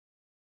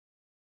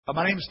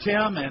My name's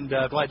Tim, and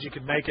glad you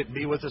could make it and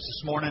be with us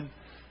this morning.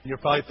 You're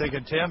probably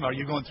thinking, Tim, are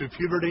you going through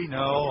puberty?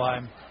 No,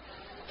 I'm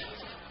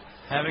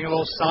having a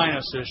little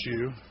sinus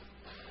issue.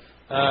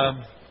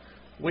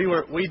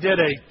 We did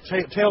a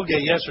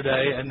tailgate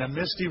yesterday in the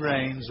misty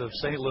rains of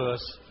St.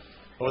 Louis,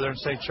 over there in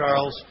St.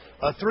 Charles,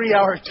 a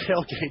 3-hour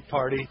tailgate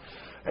party,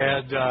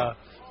 and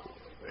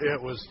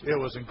it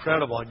was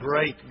incredible. A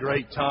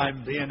great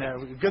time being there.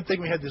 Good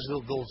thing we had those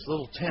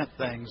little tent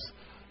things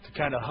to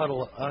kind of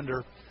huddle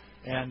under.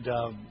 And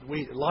a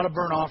lot of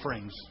burnt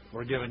offerings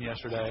were given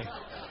yesterday.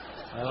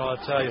 I'll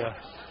tell you,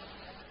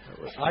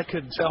 I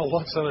couldn't tell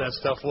what some of that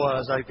stuff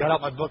was. I got out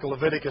my book of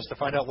Leviticus to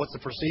find out what's the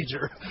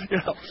procedure,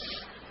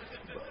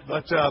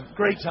 But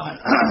great time,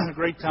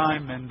 great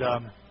time, and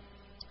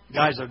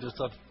guys, are just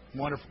a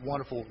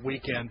wonderful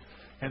weekend.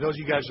 And those of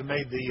you guys who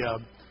made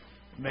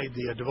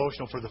the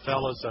devotional for the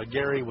fellas,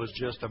 Gary was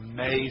just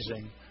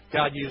amazing.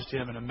 God used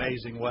him in an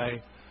amazing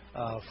way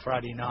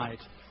Friday night.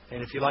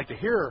 And if you'd like to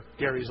hear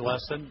Gary's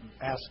lesson,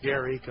 ask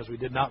Gary, because we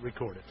did not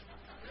record it.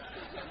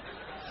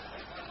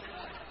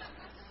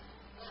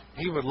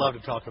 He would love to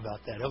talk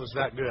about that. It was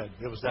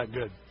that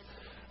good.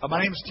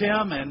 My name's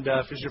Tim, and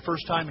if it's your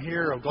first time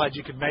here, I'm glad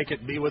you could make it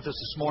and be with us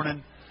this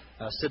morning.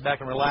 Sit back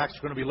and relax.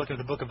 We're going to be looking at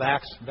the book of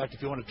Acts. In fact,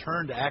 if you want to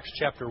turn to Acts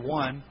chapter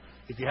 1,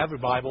 if you have your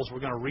Bibles,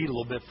 we're going to read a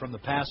little bit from the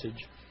passage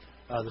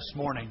this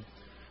morning.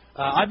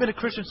 I've been a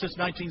Christian since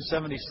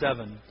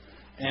 1977,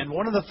 and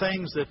one of the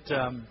things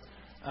that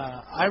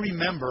I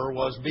remember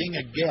was being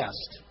a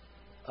guest.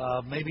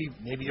 Maybe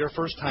you're a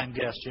first-time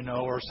guest,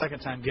 or a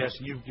second-time guest.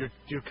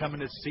 You're coming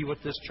to see what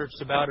this church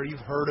is about, or you've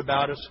heard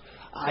about us.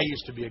 I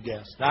used to be a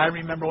guest. I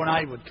remember when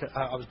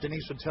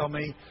Denise would tell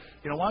me,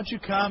 why don't you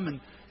come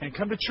and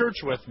come to church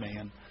with me?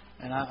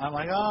 And I'm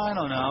like, I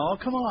don't know. Oh,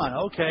 come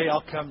on. Okay,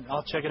 I'll come.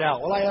 I'll check it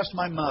out. Well, I asked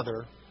my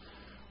mother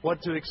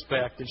what to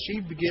expect, and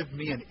she'd give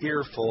me an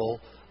earful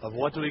of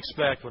what to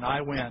expect when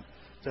I went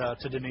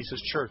to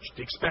Denise's church.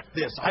 To expect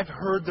this. I've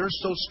heard they're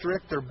so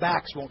strict their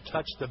backs won't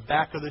touch the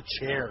back of the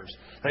chairs.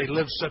 They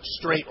live such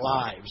straight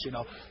lives,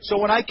 So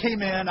when I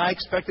came in, I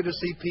expected to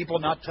see people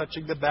not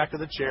touching the back of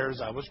the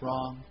chairs. I was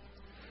wrong.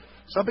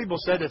 Some people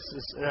said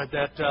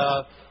that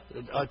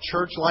a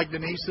church like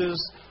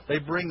Denise's,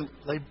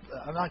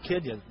 I'm not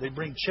kidding you, they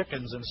bring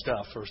chickens and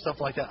stuff or stuff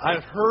like that.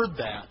 I've heard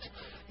that.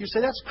 You say,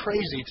 that's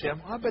crazy,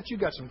 Tim. I bet you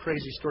got some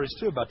crazy stories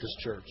too about this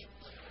church.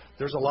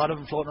 There's a lot of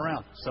them floating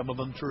around, some of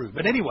them true.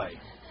 But anyway,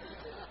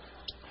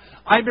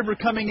 I remember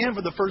coming in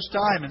for the first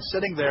time and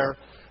sitting there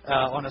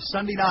on a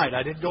Sunday night.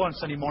 I didn't go on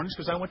Sunday mornings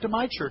because I went to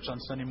my church on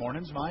Sunday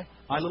mornings, my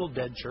little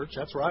dead church.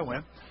 That's where I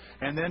went.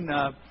 And then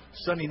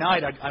Sunday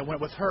night, I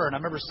went with her, and I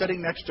remember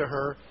sitting next to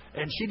her,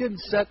 and we didn't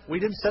sit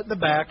in the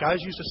back. I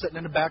was used to sitting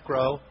in the back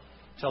row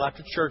till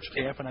after church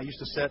camp, and I used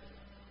to sit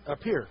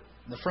up here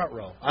in the front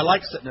row. I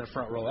like sitting in the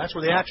front row. That's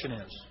where the action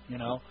is,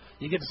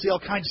 You get to see all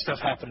kinds of stuff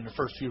happen in the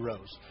first few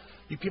rows.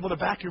 You people in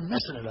the back, you're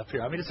missing it up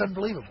here. I mean, it's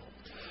unbelievable.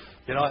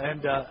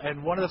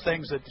 And one of the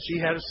things that she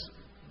had us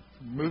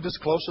moved us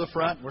close to the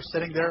front. We're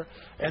sitting there,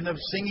 and the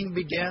singing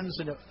begins.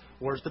 And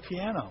where's the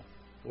piano?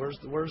 Where's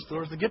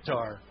the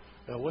guitar?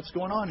 What's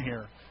going on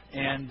here?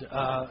 And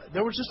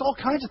there was just all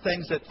kinds of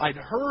things that I'd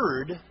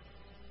heard,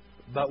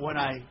 but when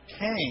I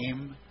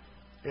came,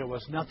 it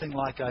was nothing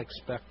like I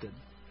expected.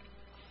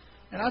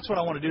 And that's what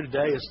I want to do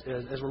today,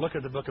 as we're looking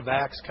at the book of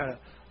Acts, kind of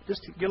just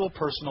to get a little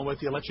personal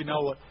with you, let you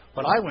know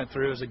what I went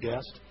through as a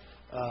guest.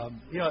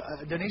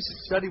 Denise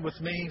studied with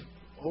me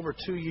over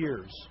 2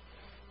 years.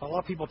 A lot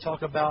of people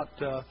talk about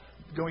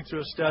going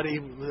through a study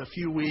with a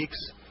few weeks,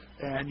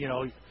 and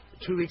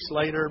 2 weeks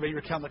later, maybe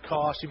you're counting the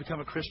cost, you become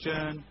a Christian.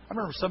 I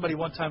remember somebody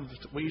one time,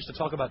 we used to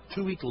talk about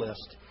 2-week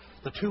list.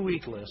 The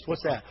 2-week list.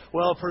 What's that?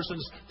 Well, a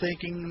person's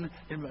thinking,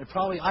 and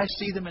probably I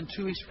see them in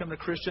 2 weeks becoming a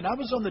Christian. I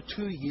was on the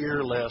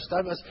 2-year list.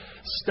 I was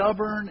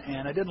stubborn,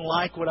 and I didn't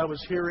like what I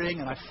was hearing,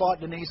 and I fought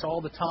Denise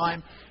all the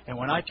time. And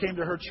when I came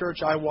to her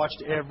church, I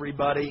watched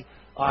everybody.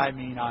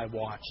 I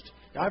watched.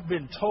 I've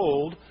been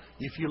told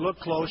if you look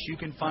close, you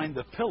can find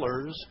the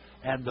pillars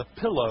and the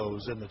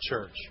pillows in the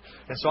church.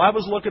 And so I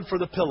was looking for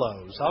the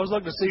pillows. I was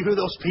looking to see who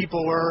those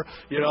people were,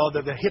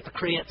 the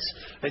hypocrites.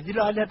 And,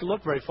 I didn't have to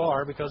look very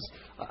far because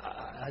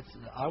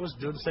I was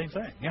doing the same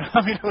thing.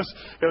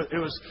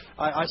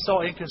 I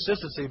saw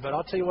inconsistency, but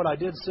I'll tell you what I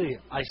did see.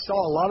 I saw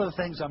a lot of the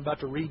things I'm about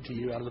to read to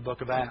you out of the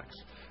book of Acts.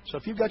 So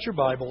if you've got your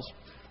Bibles,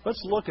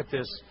 let's look at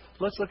this.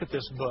 Let's look at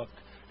this book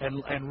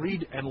and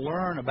read and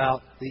learn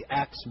about the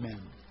Acts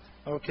men.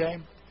 Okay?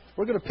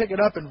 We're going to pick it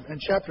up in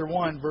chapter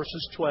 1,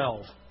 verses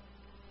 12.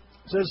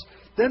 It says,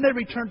 Then they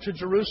returned to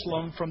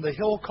Jerusalem from the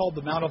hill called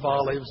the Mount of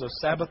Olives, a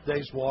Sabbath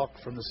day's walk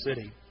from the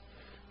city.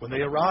 When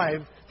they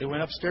arrived, they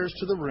went upstairs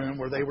to the room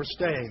where they were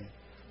staying.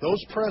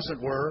 Those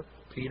present were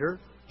Peter,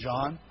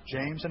 John,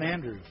 James, and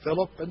Andrew,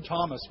 Philip and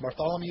Thomas,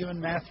 Bartholomew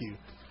and Matthew,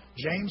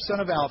 James, son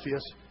of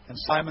Alphaeus, and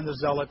Simon the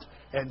Zealot,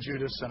 and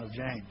Judas, son of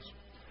James.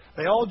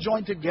 They all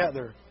joined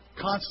together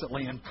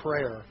constantly in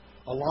prayer,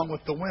 along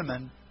with the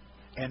women,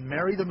 and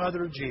Mary, the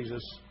mother of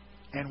Jesus,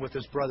 and with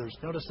his brothers.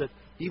 Notice that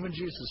even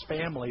Jesus'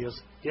 family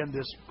is in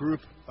this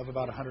group of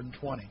about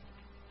 120.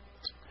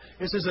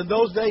 It says, in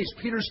those days,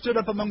 Peter stood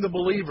up among the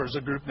believers,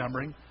 a group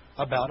numbering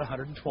about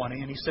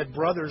 120, and he said,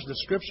 brothers, the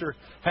Scripture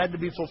had to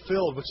be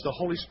fulfilled, which the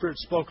Holy Spirit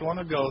spoke long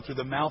ago through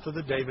the mouth of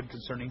the David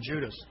concerning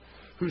Judas,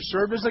 who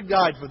served as a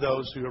guide for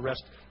those who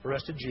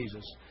arrested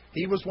Jesus.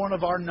 He was one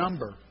of our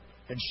number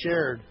and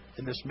shared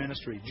in this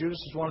ministry. Judas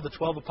is one of the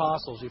 12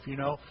 apostles. If you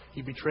know,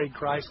 he betrayed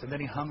Christ and then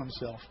he hung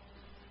himself.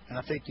 And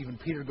I think even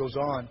Peter goes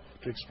on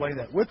to explain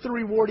that. With the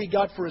reward he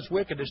got for his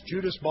wickedness,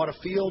 Judas bought a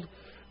field.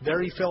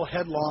 There he fell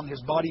headlong.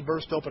 His body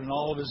burst open and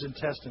all of his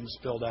intestines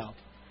spilled out.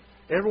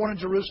 Everyone in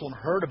Jerusalem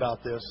heard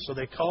about this, so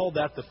they called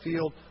that the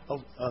field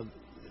of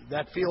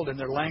that field in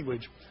their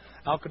language,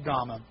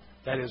 Al-Qadama,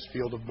 that is,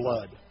 field of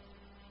blood.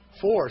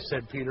 For,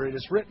 said Peter, it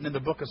is written in the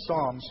book of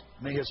Psalms,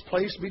 may his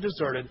place be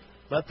deserted,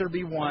 let there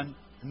be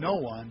no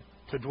one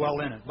to dwell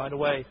in it. By the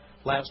way,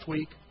 last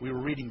week we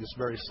were reading this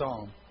very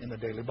psalm in the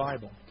Daily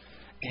Bible.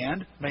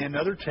 And may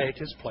another take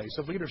his place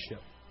of leadership.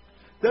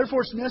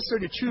 Therefore, it's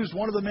necessary to choose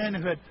one of the men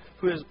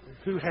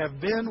who have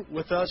been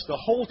with us the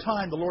whole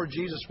time the Lord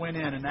Jesus went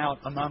in and out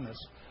among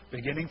us,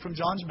 beginning from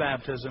John's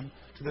baptism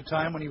to the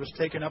time when he was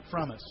taken up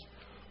from us.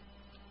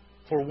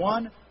 For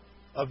one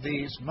of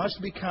these must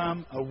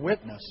become a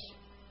witness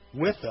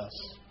with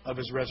us of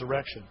his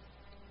resurrection.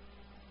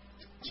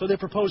 So they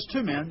proposed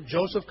two men,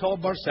 Joseph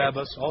called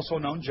Barsabbas, also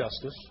known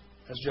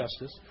as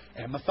Justus,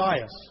 and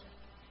Matthias.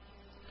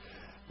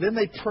 Then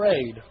they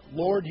prayed,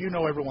 Lord, you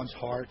know everyone's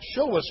heart.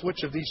 Show us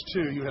which of these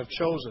two you have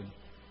chosen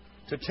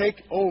to take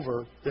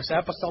over this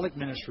apostolic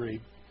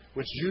ministry,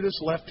 which Judas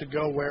left to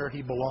go where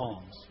he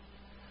belongs.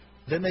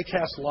 Then they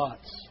cast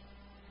lots,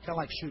 kind of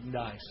like shooting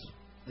dice.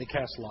 They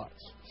cast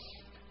lots.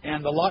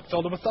 And the lot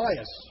fell to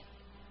Matthias.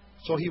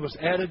 So he was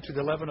added to the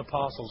 11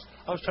 apostles.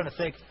 I was trying to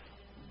think,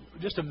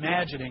 just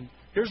imagining,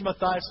 here's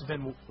Matthias has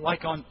been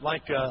like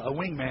a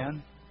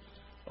wingman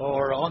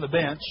or on the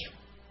bench,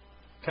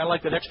 kind of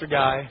like that extra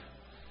guy.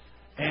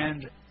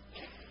 And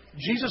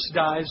Jesus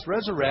dies,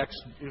 resurrects.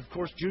 Of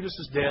course, Judas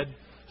is dead.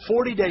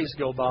 40 days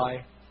go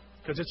by,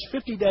 because it's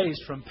 50 days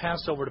from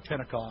Passover to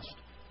Pentecost.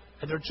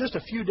 And they're just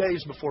a few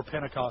days before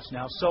Pentecost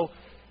now. So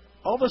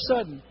all of a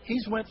sudden,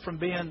 he's went from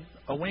being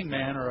a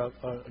wingman or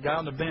a guy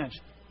on the bench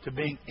to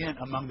being in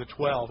among the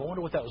 12. I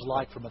wonder what that was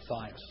like for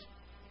Matthias.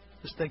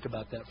 Just think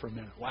about that for a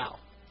minute. Wow.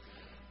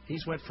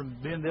 He's went from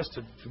being this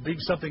to being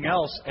something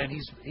else, and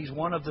he's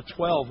one of the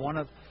 12, one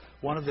of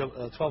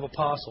the 12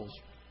 apostles.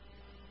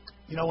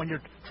 You know, when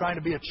you're trying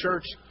to be a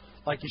church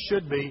like you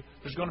should be,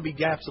 there's going to be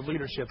gaps of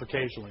leadership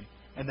occasionally,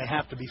 and they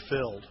have to be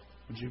filled.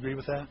 Would you agree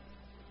with that?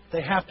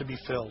 They have to be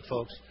filled,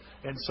 folks.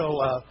 And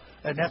so,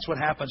 and that's what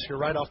happens here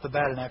right off the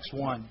bat in Acts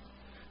 1.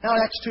 Now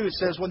in Acts 2 it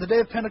says, when the day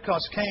of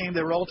Pentecost came,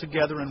 they were all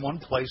together in one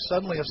place.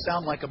 Suddenly a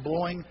sound like a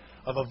blowing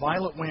of a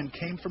violent wind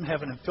came from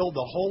heaven and filled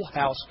the whole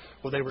house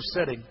where they were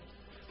sitting.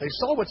 They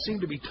saw what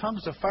seemed to be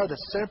tongues of fire that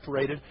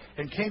separated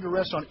and came to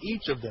rest on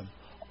each of them.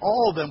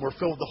 All of them were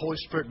filled with the Holy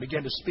Spirit and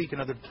began to speak in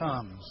other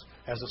tongues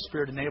as the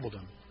Spirit enabled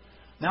them.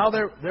 Now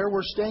there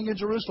were staying in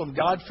Jerusalem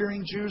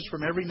God-fearing Jews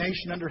from every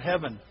nation under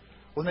heaven.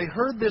 When they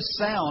heard this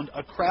sound,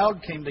 a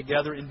crowd came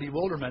together in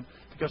bewilderment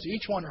because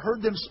each one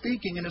heard them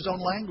speaking in his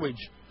own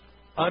language.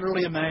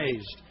 Utterly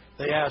amazed,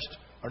 they asked,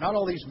 are not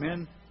all these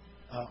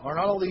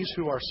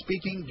who are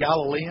speaking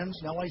Galileans?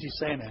 Now why is he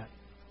saying that?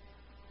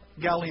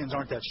 Galileans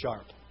aren't that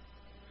sharp.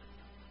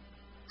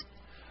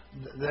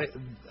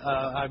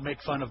 I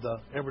make fun of the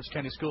Edwards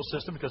County school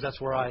system because that's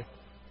where I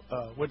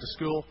went to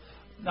school.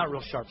 Not a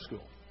real sharp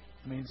school.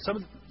 I mean,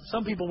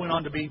 some people went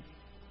on to be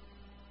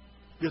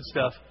good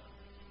stuff.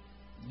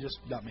 Just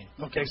not me.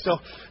 Okay, so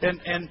and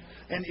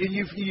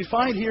you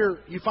find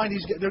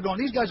they're going.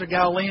 These guys are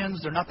Galileans.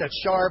 They're not that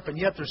sharp, and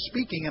yet they're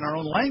speaking in our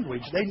own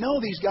language. They know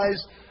these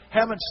guys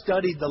haven't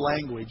studied the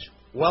language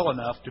well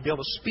enough to be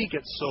able to speak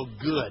it so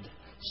good,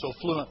 so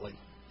fluently.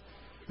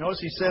 Notice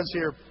he says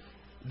here,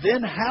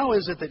 then how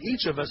is it that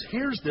each of us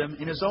hears them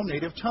in his own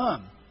native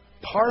tongue?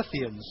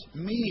 Parthians,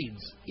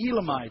 Medes,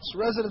 Elamites,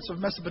 residents of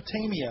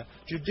Mesopotamia,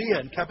 Judea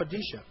and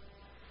Cappadocia,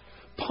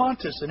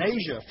 Pontus and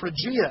Asia,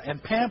 Phrygia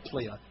and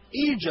Pamphylia,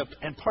 Egypt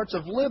and parts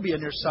of Libya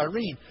near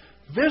Cyrene,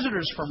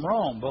 visitors from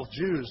Rome, both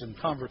Jews and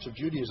converts of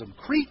Judaism,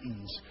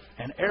 Cretans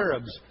and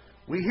Arabs.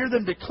 We hear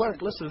them declare,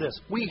 listen to this,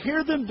 we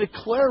hear them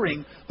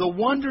declaring the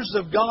wonders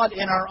of God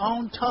in our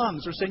own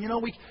tongues. They're saying, you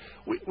know,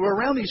 we're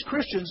around these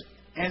Christians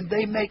and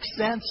they make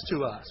sense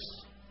to us.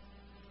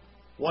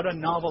 What a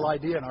novel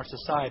idea in our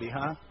society,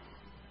 huh?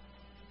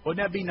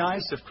 Wouldn't that be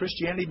nice if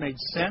Christianity made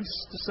sense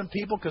to some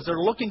people? Because they're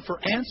looking for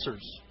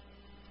answers.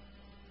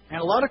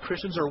 And a lot of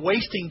Christians are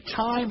wasting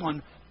time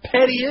on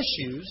petty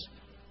issues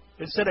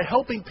instead of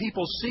helping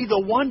people see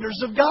the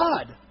wonders of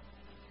God.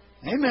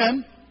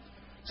 Amen.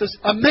 It says,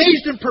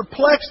 amazed and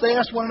perplexed, they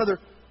asked one another,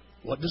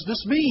 what does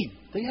this mean?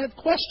 They had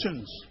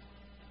questions.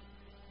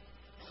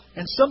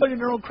 And somebody in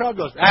their own crowd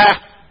goes,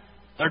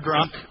 they're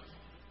drunk.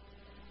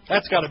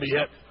 That's got to be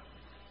it.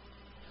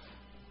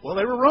 Well,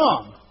 they were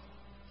wrong.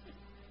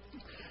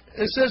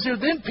 It says here,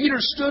 then Peter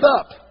stood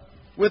up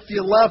with the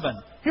 11.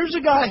 Here's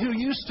a guy who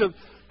used to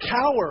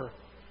cower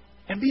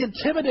and be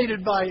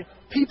intimidated by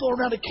people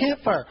around a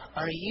campfire.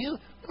 Are you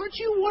Aren't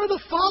you one of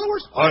the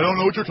followers? I don't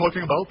know what you're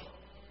talking about.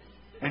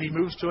 And he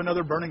moves to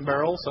another burning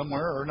barrel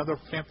somewhere or another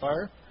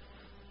campfire.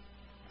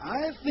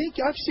 I think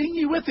I've seen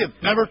you with him.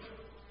 Never.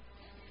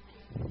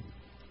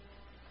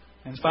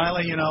 And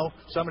finally,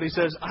 somebody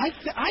says, I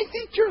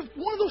think you're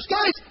one of those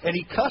guys. And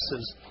he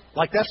cusses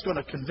like that's going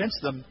to convince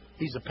them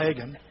he's a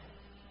pagan.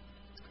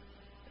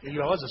 He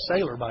was a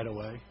sailor, by the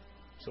way,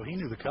 so he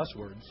knew the cuss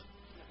words.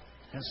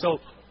 And so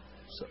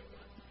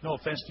no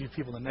offense to you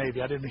people in the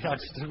Navy. I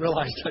just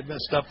realized I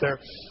messed up there.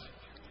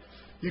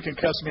 You can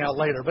cuss me out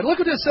later. But look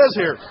what it says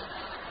here.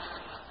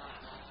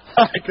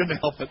 I couldn't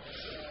help it.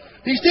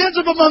 He stands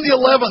up among the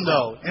 11,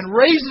 though, and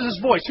raises his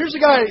voice. Here's a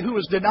guy who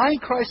was denying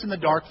Christ in the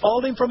dark,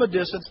 followed him from a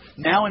distance,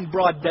 now in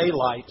broad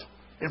daylight,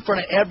 in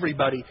front of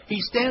everybody. He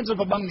stands up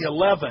among the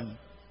 11.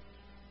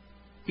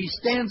 He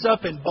stands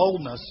up in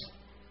boldness,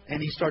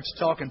 and he starts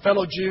talking.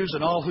 Fellow Jews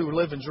and all who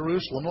live in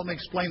Jerusalem, let me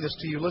explain this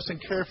to you. Listen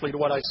carefully to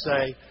what I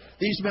say.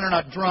 These men are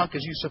not drunk,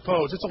 as you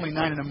suppose. It's only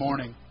 9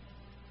 a.m.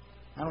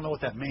 I don't know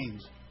what that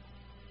means.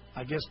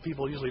 I guess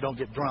people usually don't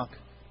get drunk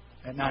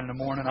at 9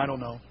 a.m. I don't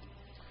know.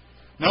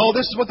 No,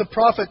 this is what the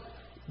prophet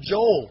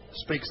Joel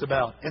speaks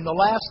about. In the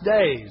last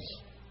days,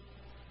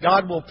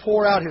 God will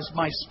pour out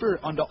my Spirit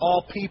unto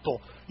all people.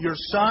 Your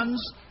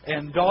sons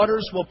and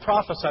daughters will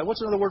prophesy.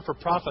 What's another word for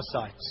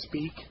prophesy?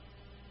 Speak.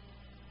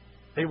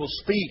 They will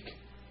speak.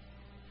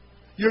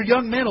 Your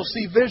young men will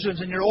see visions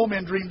and your old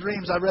men dream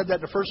dreams. I read that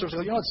in the first verse.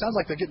 It sounds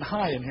like they're getting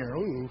high in here.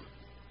 Ooh.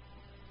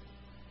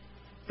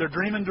 They're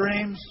dreaming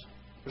dreams.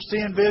 They're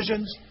seeing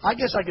visions. I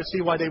guess I could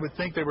see why they would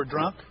think they were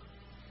drunk.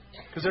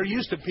 Because they're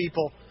used to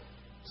people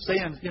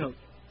saying,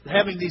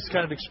 having these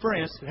kind of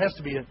experience. It has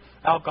to be an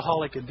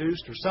alcoholic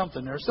induced or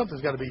something.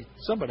 Something's got to be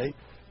somebody.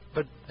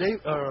 But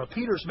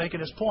Peter's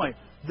making his point.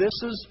 This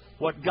is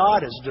what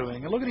God is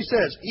doing. And look what he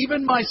says.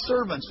 Even my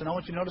servants, and I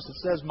want you to notice it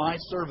says my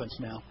servants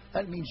now.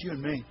 That means you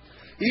and me.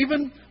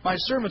 Even my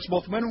servants,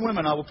 both men and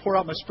women, I will pour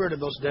out my Spirit in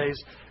those days,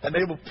 and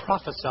they will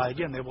prophesy.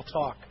 Again, they will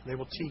talk. They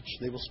will teach.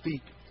 They will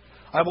speak.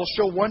 I will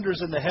show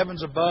wonders in the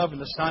heavens above and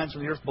the signs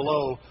on the earth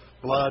below,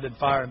 blood and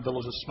fire and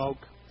billows of smoke.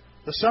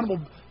 The sun will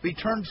be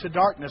turned to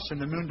darkness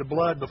and the moon to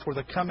blood before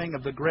the coming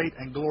of the great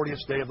and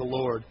glorious day of the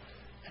Lord.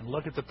 And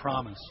look at the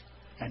promise.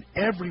 And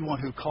everyone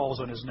who calls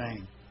on His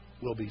name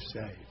will be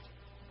saved.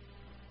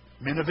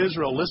 Men of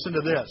Israel, listen to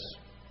this.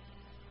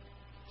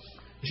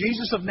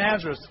 Jesus of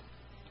Nazareth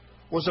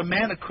was a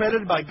man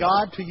accredited by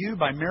God to you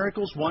by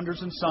miracles,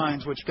 wonders, and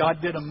signs which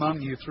God did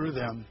among you through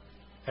them,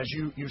 as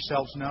you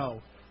yourselves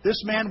know.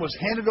 This man was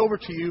handed over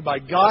to you by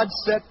God's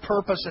set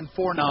purpose and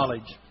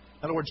foreknowledge.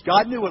 In other words,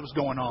 God knew what was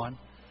going on.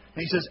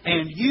 And He says,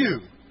 and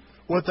you,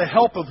 with the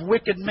help of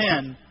wicked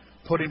men,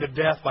 put Him to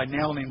death by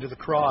nailing Him to the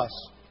cross.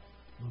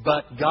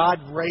 But God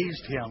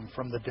raised Him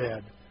from the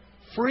dead,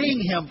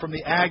 freeing Him from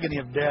the agony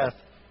of death,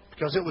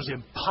 because it was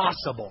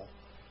impossible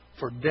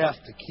for death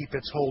to keep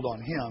its hold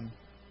on Him.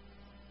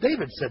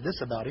 David said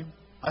this about Him.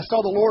 I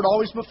saw the Lord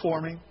always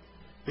before me.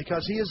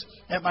 Because He is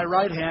at my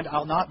right hand,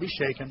 I'll not be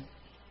shaken.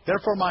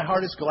 Therefore my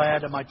heart is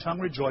glad and my tongue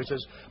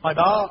rejoices. My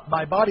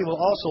body will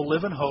also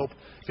live in hope,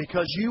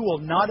 because you will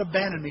not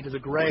abandon me to the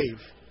grave,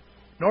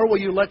 nor will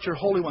you let your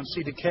Holy One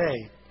see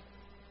decay.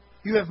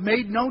 You have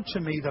made known to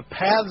me the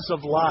paths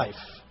of life.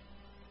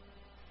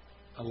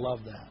 I love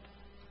that.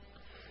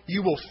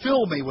 You will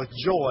fill me with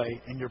joy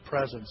in your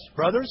presence.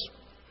 Brothers,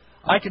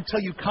 I can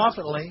tell you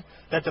confidently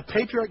that the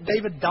patriarch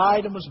David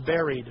died and was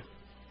buried,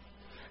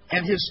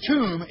 and his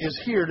tomb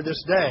is here to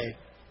this day.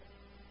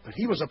 But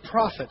he was a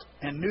prophet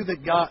and knew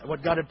that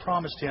what God had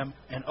promised him,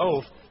 an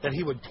oath, that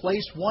He would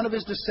place one of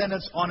His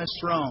descendants on His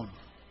throne.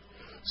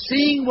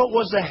 Seeing what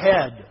was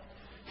ahead,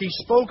 He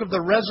spoke of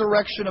the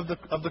resurrection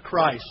of the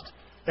Christ,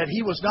 that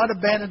He was not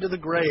abandoned to the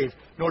grave,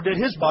 nor did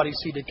His body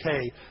see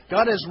decay.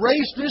 God has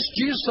raised this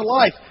Jesus to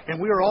life, and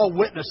we are all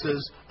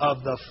witnesses of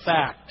the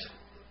fact.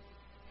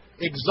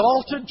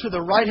 Exalted to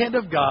the right hand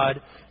of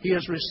God, He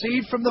has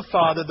received from the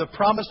Father the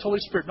promised Holy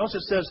Spirit. Notice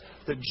it says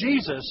that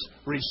Jesus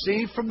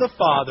received from the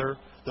Father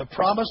the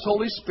promised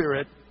Holy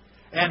Spirit,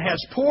 and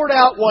has poured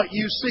out what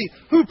you see.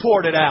 Who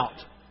poured it out?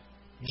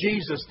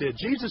 Jesus did.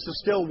 Jesus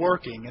is still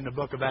working in the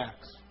book of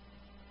Acts.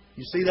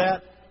 You see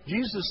that?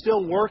 Jesus is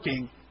still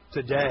working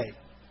today.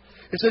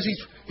 It says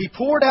He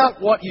poured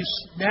out what you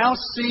now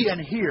see and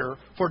hear,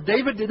 for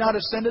David did not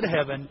ascend into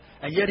heaven,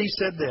 and yet he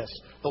said this,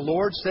 the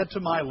Lord said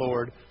to my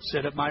Lord,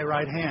 sit at my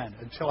right hand,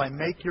 until I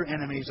make your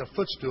enemies a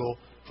footstool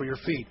for your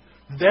feet.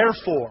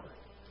 Therefore,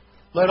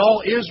 let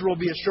all Israel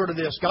be assured of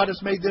this. God has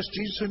made this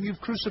Jesus whom you've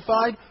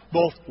crucified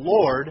both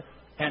Lord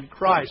and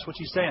Christ. What's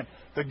He saying?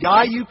 The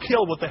guy you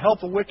killed with the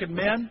help of wicked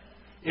men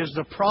is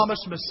the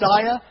promised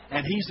Messiah,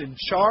 and He's in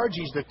charge.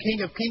 He's the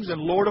King of Kings and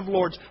Lord of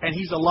Lords, and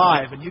He's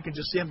alive. And you can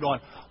just see Him going,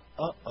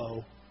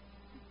 uh-oh.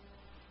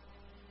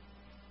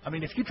 I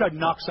mean, if you tried to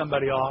knock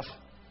somebody off,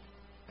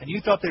 and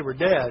you thought they were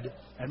dead,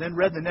 and then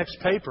read the next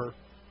paper,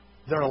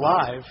 they're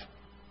alive,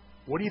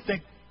 what do you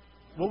think?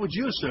 What would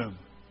you assume?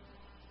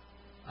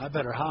 I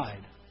better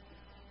hide.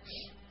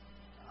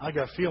 I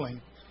got a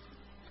feeling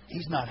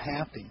He's not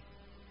happy.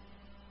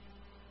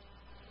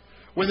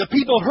 When the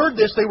people heard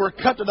this, they were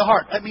cut to the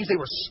heart. That means they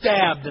were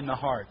stabbed in the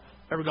heart.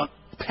 They were going,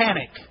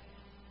 panic.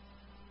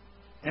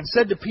 And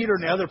said to Peter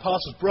and the other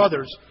apostles,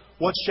 brothers,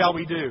 what shall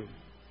we do?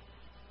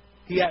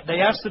 They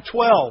asked the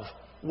 12,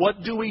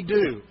 what do we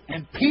do?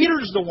 And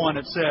Peter's the one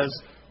that says,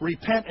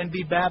 repent and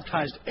be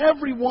baptized,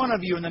 every one of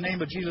you, in the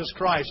name of Jesus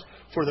Christ,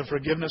 for the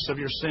forgiveness of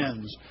your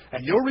sins.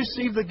 And you'll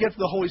receive the gift of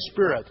the Holy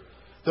Spirit.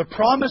 The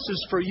promise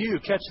is for you.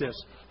 Catch this.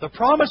 The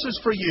promise is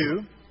for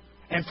you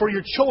and for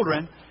your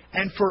children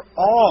and for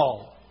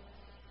all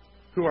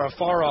who are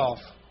afar off,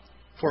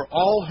 for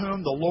all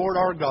whom the Lord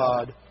our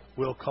God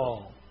will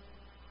call.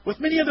 With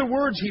many other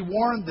words, He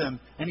warned them.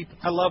 And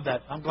I love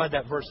that. I'm glad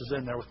that verse is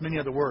in there. With many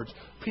other words.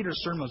 Peter's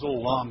sermon was a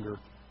little longer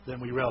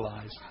than we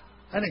realized.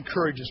 That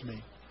encourages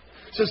me.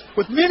 It says,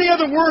 with many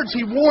other words,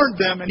 He warned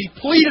them and He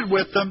pleaded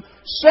with them,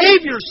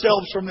 save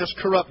yourselves from this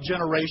corrupt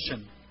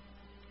generation.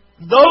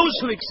 Those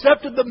who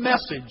accepted the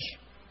message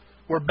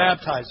were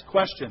baptized.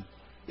 Question.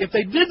 If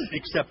they didn't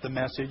accept the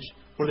message,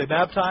 were they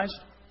baptized?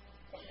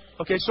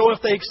 Okay, so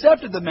if they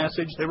accepted the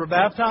message, they were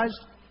baptized?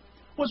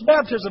 Was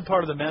baptism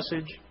part of the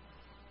message?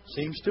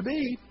 Seems to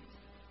be.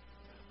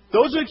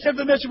 Those who accepted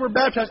the message were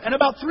baptized, and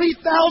about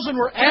 3,000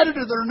 were added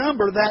to their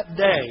number that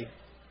day.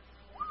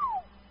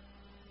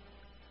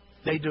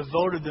 They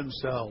devoted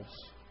themselves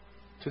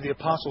to the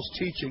apostles'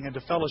 teaching and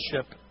to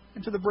fellowship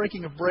and to the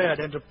breaking of bread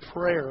and to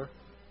prayer.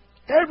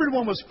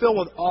 Everyone was filled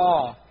with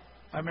awe.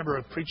 I remember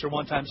a preacher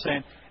one time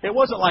saying, it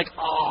wasn't like,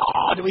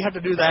 oh, do we have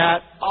to do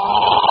that?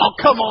 Oh,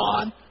 come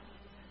on.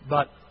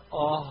 But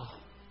awe,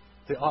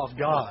 the awe of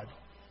God.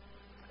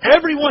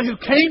 Everyone who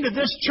came to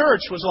this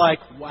church was like,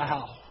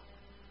 wow.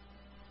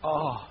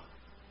 Oh,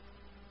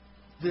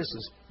 this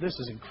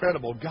is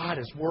incredible. God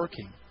is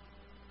working.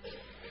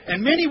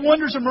 And many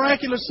wonders and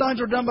miraculous signs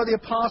were done by the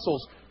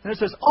apostles. And it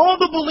says, all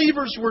the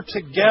believers were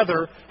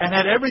together and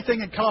had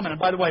everything in common. And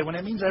by the way, when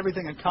it means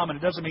everything in common,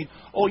 it doesn't mean,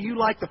 oh, you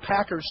like the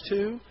Packers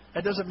too?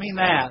 That doesn't mean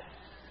that.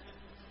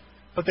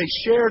 But they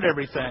shared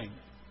everything.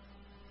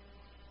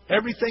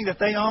 Everything that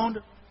they owned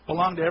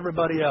belonged to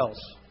everybody else.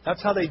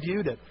 That's how they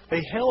viewed it.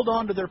 They held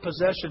on to their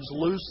possessions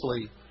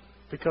loosely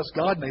because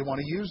God may want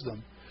to use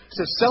them. It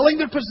says, selling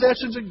their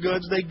possessions and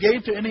goods, they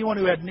gave to anyone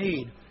who had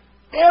need.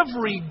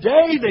 Every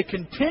day they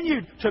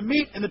continued to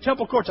meet in the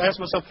temple courts. I asked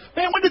myself,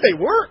 man, when did they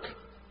work?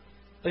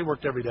 They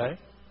worked every day.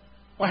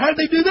 Well, how did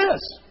they do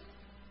this?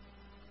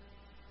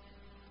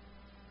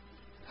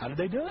 How did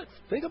they do it?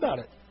 Think about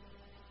it.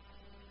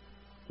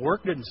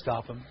 Work didn't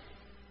stop them.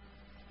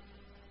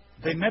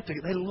 They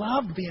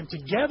loved being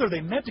together. They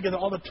met together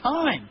all the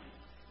time.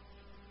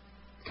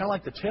 Kind of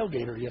like the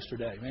tailgater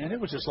yesterday, man. It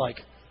was just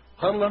like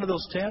huddled under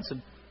those tents.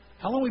 And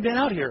how long have we been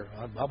out here?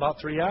 About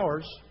 3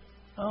 hours.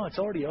 Oh, it's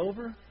already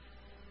over?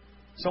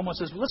 Someone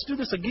says, well, let's do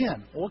this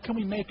again. Well, what can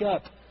we make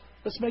up?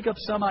 Let's make up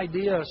some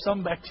idea,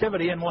 some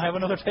activity, and we'll have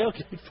another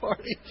tailgate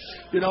party.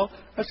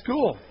 That's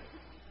cool.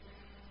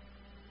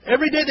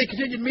 Every day they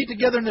continued to meet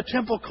together in the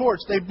temple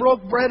courts. They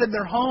broke bread in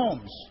their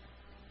homes.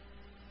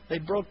 They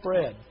broke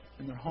bread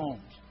in their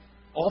homes.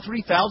 All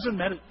 3,000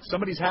 met at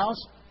somebody's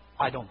house?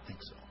 I don't think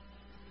so.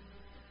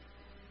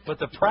 But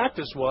the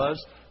practice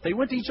was they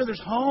went to each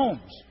other's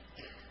homes.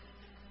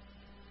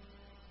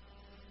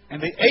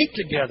 And they ate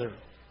together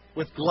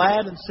with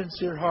glad and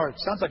sincere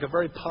hearts. Sounds like a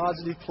very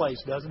positive place,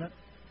 doesn't it?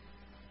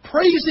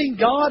 Praising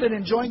God and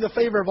enjoying the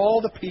favor of all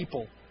the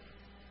people.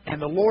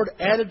 And the Lord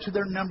added to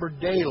their number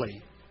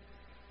daily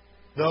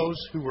those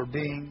who were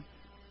being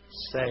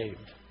saved.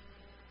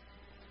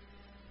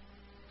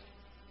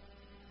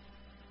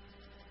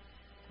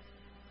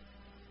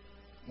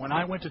 When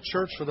I went to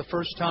church for the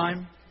first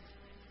time,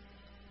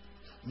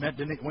 went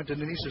to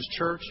Denise's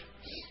church,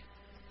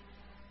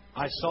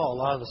 I saw a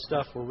lot of the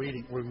stuff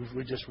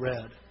we just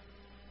read.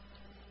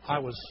 I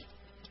was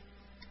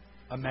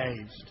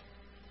amazed.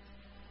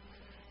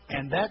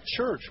 And that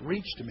church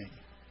reached me.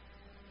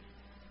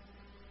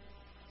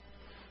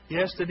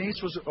 Yes, Denise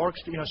was,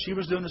 she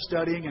was doing the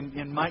studying,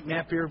 and Mike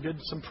Napier did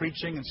some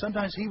preaching, and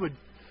sometimes he'd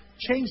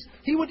change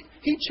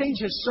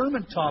his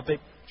sermon topic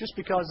just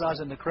because I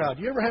was in the crowd.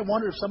 You ever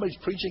wondered if somebody's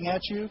preaching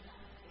at you?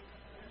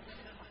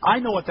 I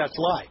know what that's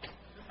like.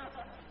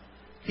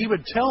 He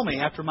would tell me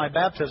after my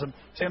baptism,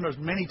 Sam, there's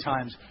many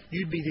times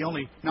you'd be the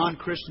only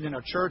non-Christian in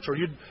our church,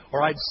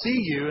 or I'd see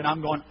you and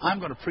I'm going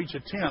to preach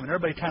at Tim, and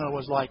everybody kind of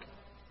was like,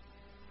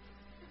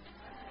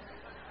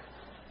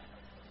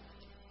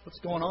 what's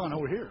going on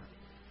over here?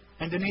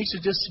 And Denise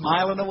is just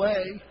smiling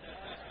away,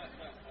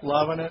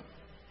 loving it.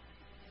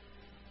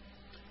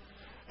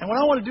 And what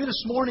I want to do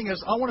this morning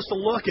is I want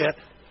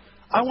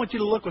you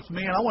to look with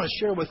me, and I want to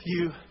share with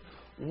you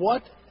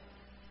what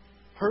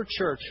her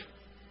church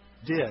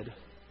did.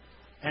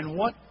 And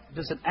what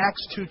does an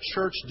Acts 2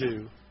 church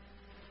do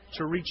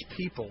to reach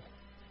people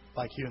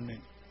like you and me?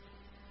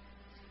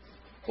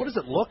 What does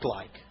it look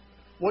like?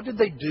 What did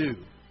they do?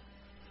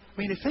 I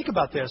mean, think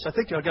about this. I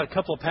think I've got a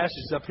couple of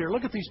passages up here.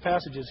 Look at these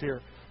passages here.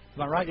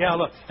 Am I right? Yeah,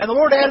 look. And the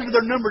Lord added to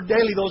their number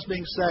daily those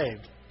being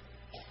saved.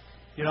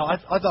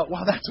 I thought,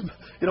 wow, that's...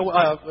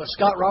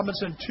 Scott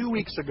Robinson 2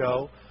 weeks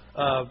ago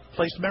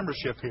placed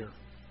membership here,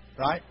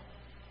 right?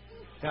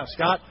 Yeah,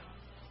 Scott?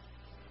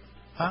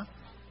 Huh?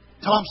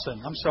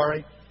 Thompson. I'm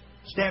sorry.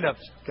 Stand up,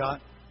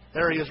 Scott.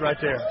 There he is right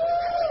there.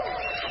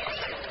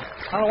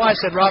 I don't know why I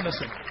said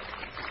Robinson.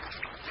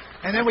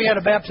 And then we had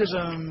a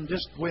baptism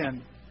just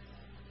when?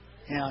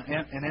 Yeah,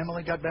 and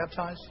Emily got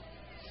baptized.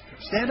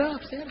 Stand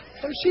up, stand up.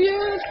 There she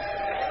is.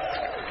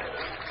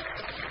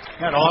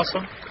 Isn't that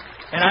awesome?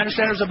 And I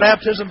understand there's a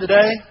baptism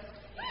today.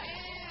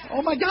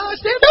 Oh my God,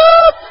 stand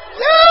up!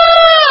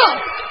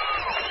 Yeah!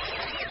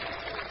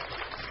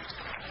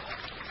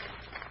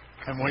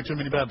 I have way too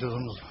many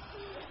baptisms.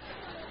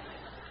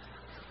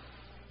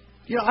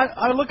 You know,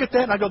 I look at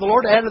that and I go, the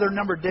Lord added their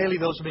number daily,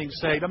 those being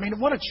saved. I mean,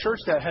 what a church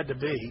that had to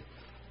be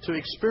to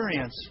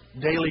experience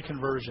daily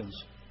conversions.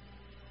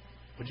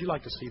 Would you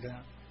like to see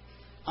that?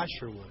 I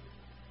sure would.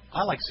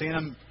 I like seeing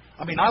them.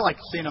 I mean, I like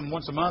seeing them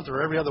once a month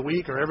or every other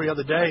week or every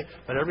other day.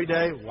 But every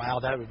day, wow,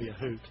 that would be a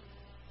hoot.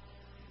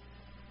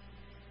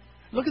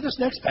 Look at this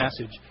next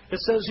passage. It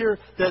says here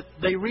that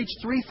they reached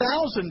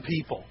 3,000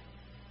 people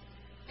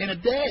in a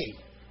day.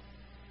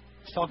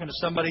 I was talking to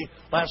somebody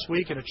last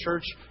week in a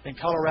church in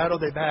Colorado.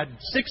 They've had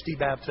 60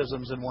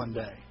 baptisms in one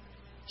day.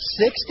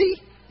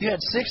 60? You had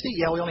 60?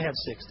 Yeah, we only had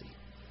 60.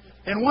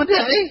 In one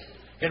day?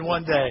 In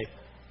one day.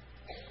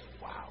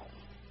 Wow.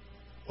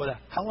 Well,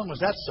 how long was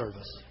that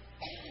service?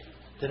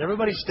 Did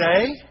everybody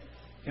stay?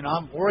 You know,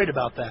 I'm worried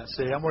about that.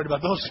 See, I'm worried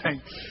about those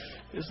things.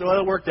 So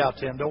it worked out,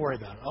 Tim. Don't worry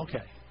about it.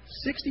 Okay.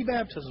 60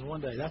 baptisms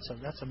one day. That's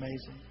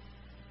amazing.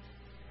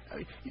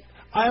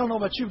 I don't know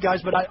about you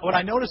guys, but what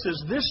I noticed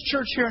is this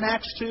church here in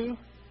Acts 2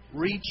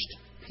 reached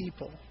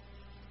people.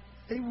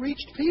 They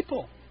reached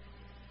people.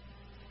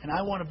 And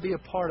I want to be a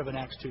part of an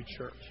Acts 2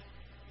 church.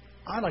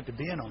 I'd like to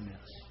be in on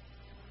this.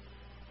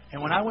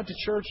 And when I went to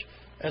church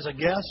as a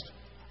guest,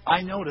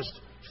 I noticed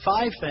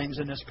 5 things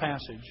in this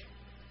passage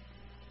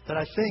that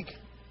I think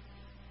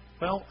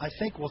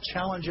will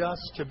challenge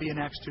us to be an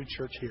Acts 2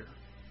 church here.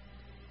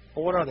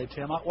 Well, what are they,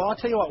 Tim? Well, I'll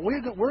tell you what.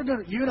 We're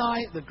going to, you and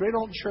I, the Great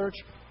Old Church,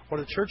 or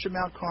the Church of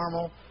Mount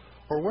Carmel,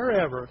 or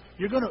wherever,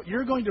 you're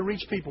going to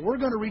reach people. We're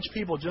going to reach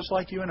people just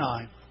like you and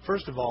I.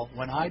 First of all,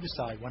 when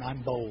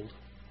I'm bold.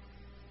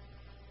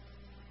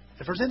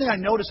 If there's anything I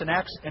noticed in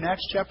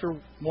Acts chapter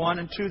 1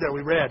 and 2 that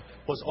we read,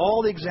 was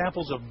all the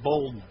examples of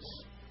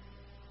boldness.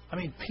 I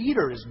mean,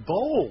 Peter is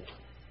bold.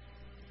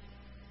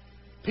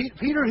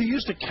 Peter, who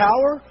used to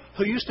cower,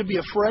 who used to be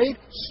afraid,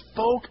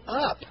 spoke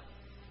up.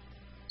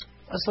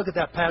 Let's look at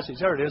that passage.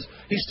 There it is.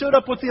 He stood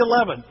up with the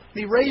 11. And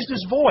he raised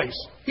his voice.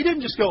 He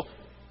didn't just go,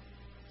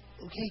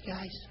 okay,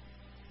 guys,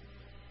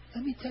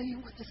 let me tell you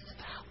what this is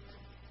about.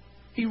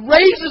 He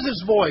raises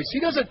his voice. He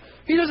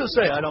doesn't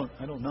say, I don't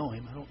know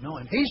him. I don't know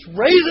him. He's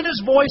raising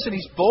his voice and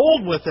he's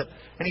bold with it.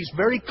 And he's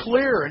very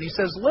clear. And he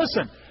says,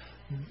 listen,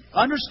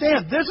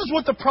 understand, this is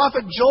what the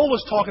prophet Joel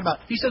was talking about.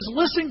 He says,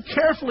 listen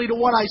carefully to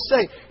what I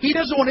say. He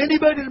doesn't want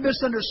anybody to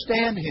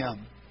misunderstand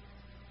him.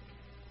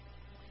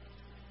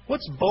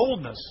 What's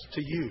boldness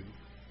to you?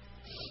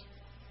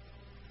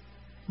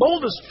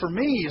 Boldness for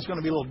me is going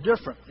to be a little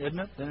different, isn't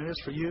it, than it is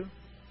for you?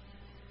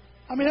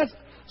 I mean,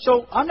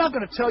 so I'm not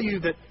going to tell you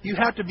that you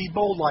have to be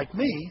bold like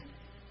me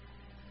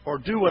or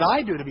do what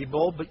I do to be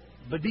bold,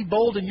 but be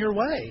bold in your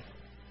way.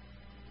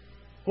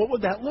 What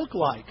would that look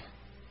like?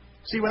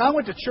 See, when I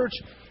went to church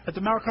at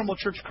the Mount Carmel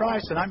Church of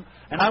Christ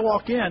and I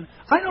walk in,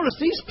 I noticed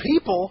these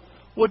people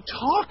would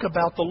talk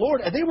about the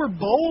Lord, and they were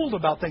bold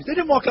about things. They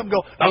didn't walk up and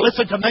go, now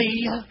listen to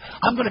me,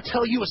 I'm going to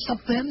tell you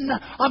something,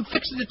 I'm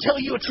fixing to tell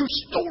you a true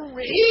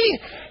story.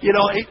 You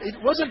know, it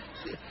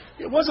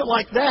wasn't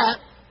like that.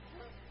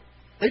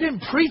 They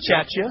didn't preach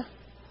at you.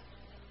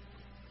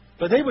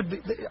 But they would.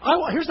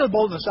 Here's the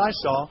boldness I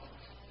saw.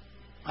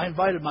 I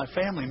invited my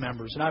family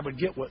members, and I would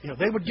get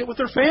they would get with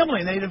their family,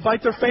 and they'd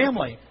invite their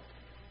family.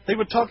 They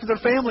would talk to their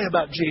family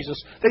about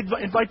Jesus.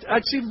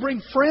 I'd see them bring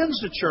friends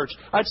to church.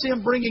 I'd see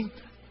them bringing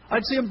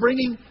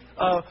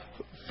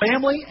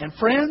family and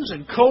friends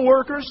and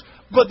co-workers.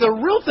 But the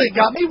real thing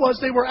got me was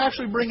they were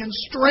actually bringing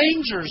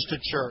strangers to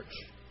church.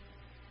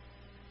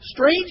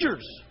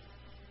 Strangers.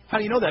 How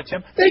do you know that,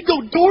 Tim? They'd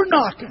go door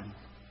knocking.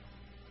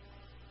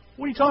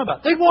 What are you talking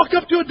about? They'd walk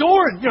up to a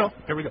door and,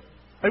 here we go.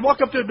 They'd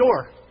walk up to a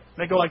door and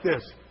they'd go like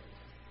this.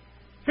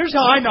 Here's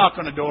how I knock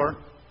on a door.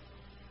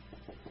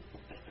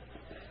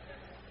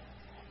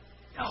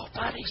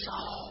 Nobody's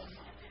home.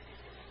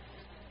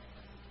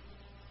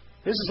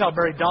 This is how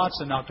Barry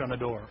Dodson knocked on the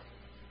door.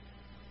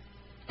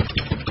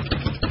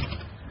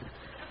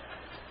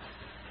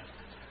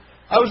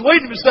 I was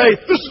waiting to say,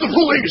 this is the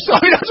police. I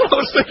mean, that's what I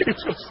was thinking he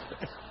was going to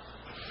say.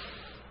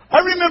 I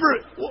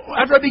remember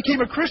after I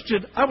became a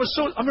Christian,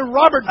 remember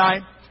Robert and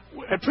I,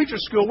 at preacher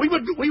school, we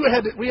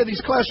had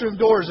these classroom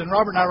doors, and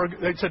Robert and I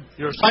they said,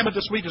 your assignment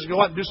this week is to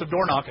go out and do some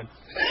door knocking.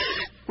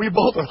 We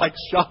both were like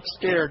shocked,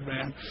 scared,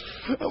 man.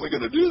 How are we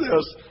going to do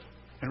this?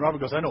 And Robert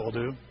goes, I know what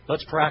we'll do.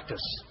 Let's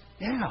practice.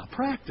 Yeah,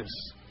 practice.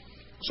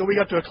 So we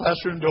got to a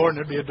classroom door, and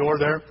there'd be a door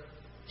there.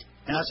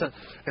 And I said,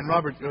 and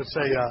Robert would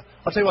say,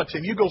 I'll tell you what,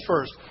 Tim, you go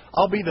first.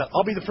 I'll be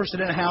the person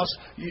in the house,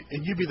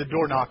 and you be the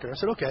door knocker. I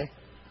said, okay.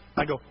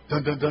 I go,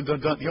 dun, dun, dun,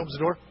 dun, dun. He opens the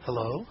door.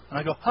 Hello. And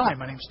I go, hi,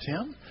 my name's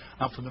Tim.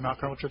 I'm from the Mount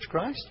Carmel Church of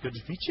Christ. Good to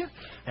meet you.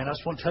 And I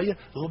just want to tell you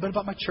a little bit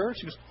about my church.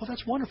 He goes, oh,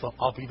 that's wonderful.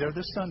 I'll be there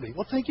this Sunday.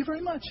 Well, thank you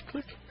very much.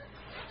 Click.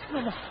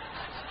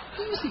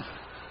 Easy.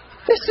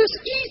 This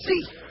is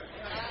easy.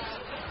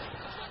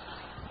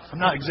 I'm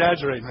not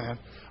exaggerating, man.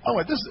 I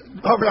went,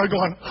 Robert and I are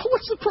going, oh,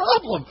 what's the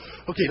problem?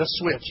 Okay, let's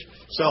switch.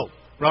 So,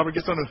 Robert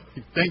gets on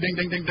the ding, ding,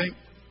 ding, ding, ding.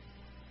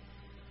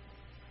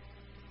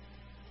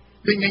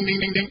 Ding, ding, ding,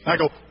 ding, ding. I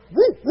go,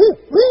 woo, woo,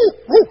 woo,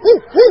 woo,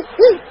 woo, woo,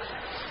 woo.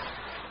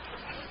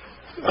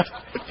 I'm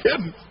not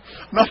kidding.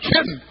 I'm not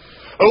kidding.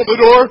 I open the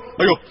door.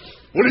 I go,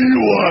 what do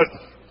you want?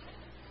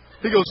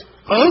 He goes,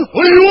 huh?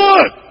 What do you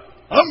want?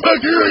 I'm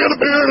back here. I got a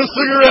beer and a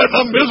cigarette and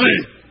I'm busy.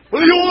 What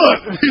do you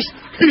want? And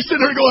he's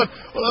sitting there going,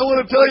 well, I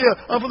want to tell you,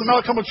 I'm from the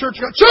Mount Carmel Church.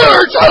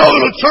 Church! I don't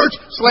go to church.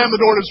 Slam the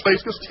door in his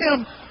face. Goes,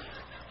 Tim,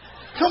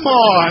 come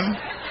on.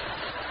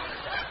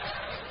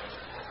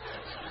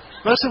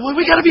 But I said, well,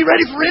 we got to be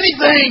ready for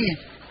anything.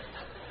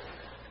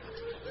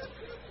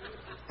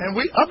 And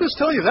I'm just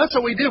telling you, that's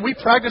what we did. We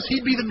practiced.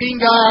 He'd be the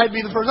mean guy. I'd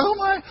be the first. Oh,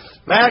 my.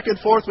 Back and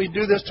forth, we'd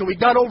do this till we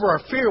got over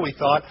our fear, we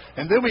thought,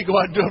 and then we go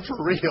out and do it for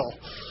real.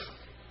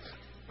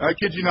 I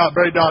kid you not,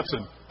 Barry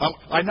Dotson.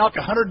 I knock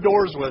 100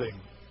 doors with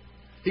him.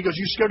 He goes,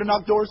 you scared to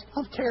knock doors?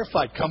 I'm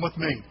terrified. Come with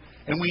me.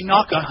 And we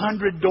knock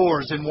 100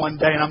 doors in one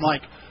day, and I'm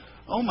like,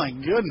 oh, my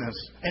goodness.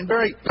 And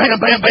Barry, bam,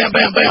 bam, bam,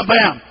 bam, bam,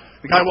 bam.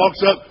 The guy walks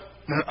up.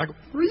 And I go,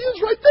 there he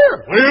is right there.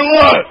 What do you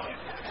want?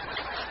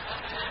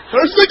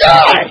 There's the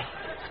guy.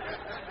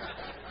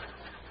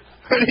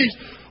 And he's,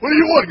 what do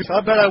you want? He goes,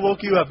 I bet I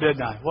woke you up,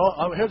 didn't I?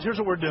 Well, here's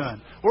what we're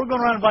doing. We're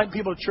going around inviting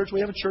people to church. We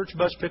have a church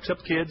bus, picks up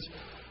kids.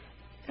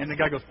 And the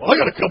guy goes, well, I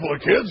got a couple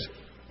of kids.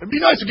 It'd be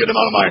nice to get them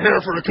out of my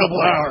hair for a couple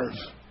hours.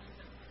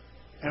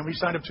 And we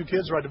signed up 2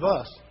 kids to ride the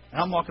bus.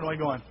 And I'm walking away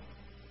going,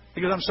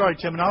 he goes, I'm sorry,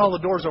 Tim, not all the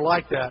doors are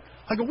like that.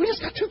 I go, we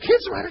just got 2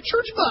 kids to ride a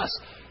church bus.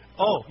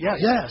 Oh, yeah,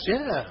 yes.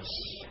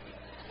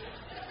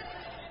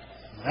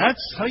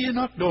 That's how you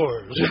knock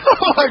doors.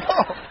 Like,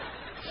 oh.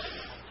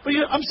 But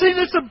I'm saying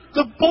that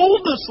the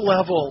boldness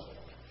level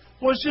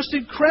was just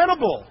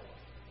incredible.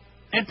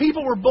 And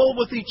people were bold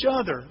with each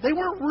other. They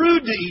weren't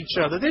rude to each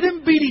other. They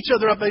didn't beat each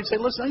other up. They'd say,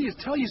 listen, I need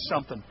to tell you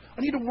something.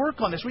 I need to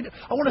work on this.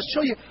 I want to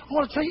tell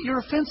you you're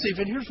offensive,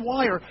 and here's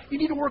why. Or you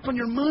need to work on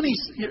your money.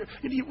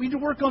 You need to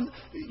work on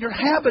your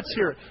habits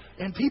here.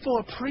 And people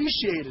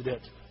appreciated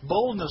it.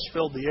 Boldness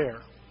filled the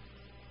air.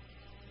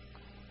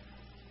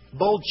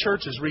 Bold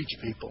churches reach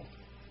people.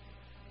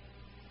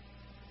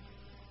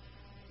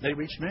 They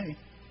reached me.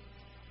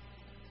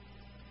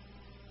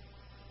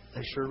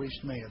 They sure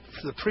reached me.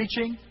 For the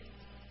preaching,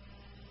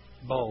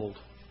 bold.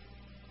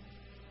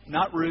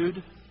 Not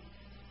rude.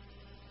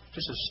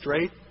 Just as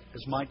straight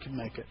as Mike can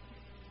make it.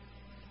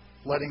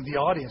 Letting the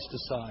audience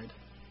decide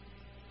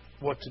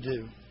what to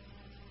do.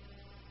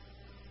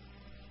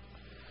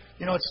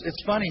 You know,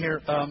 it's funny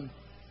here.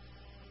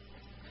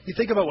 You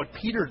think about what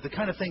the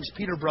kind of things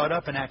Peter brought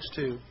up in Acts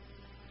 2.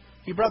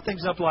 He brought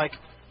things up like,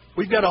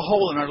 we've got a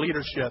hole in our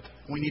leadership.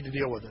 We need to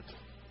deal with it.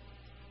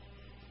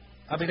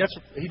 I mean,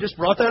 he just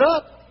brought that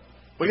up.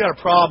 We got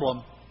a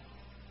problem.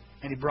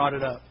 And he brought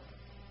it up.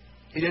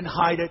 He didn't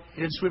hide it.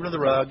 He didn't sweep it under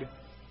the rug.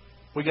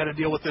 We got to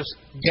deal with this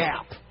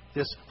gap.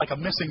 This, like a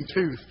missing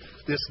tooth.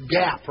 This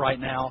gap right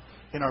now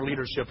in our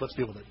leadership. Let's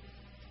deal with it.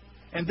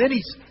 And then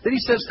he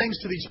says things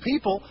to these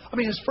people. I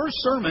mean, his first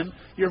sermon,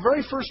 your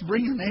very first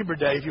Bring Your Neighbor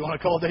Day, if you want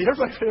to call it day,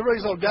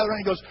 everybody's all gathered around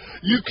and he goes,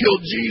 you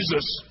killed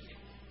Jesus.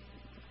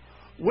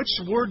 Which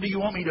word do you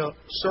want me to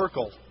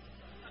circle?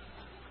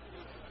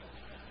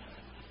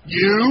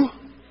 You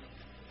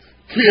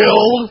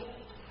killed,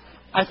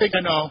 I think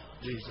I know,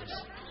 Jesus.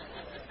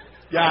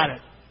 Got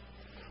it.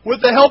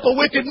 With the help of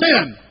wicked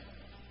men.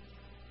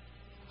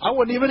 I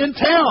wasn't even in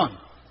town.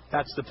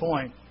 That's the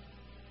point.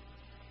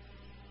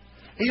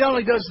 He not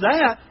only does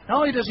that, not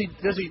only does he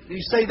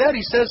say that,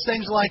 he says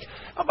things like,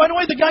 oh, by the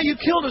way, the guy you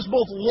killed is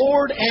both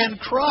Lord and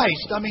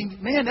Christ. I mean,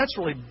 man, that's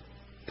really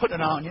putting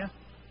it on you.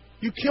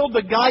 You killed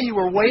the guy you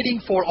were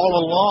waiting for all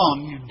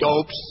along, you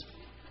dopes.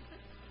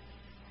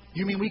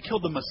 You mean we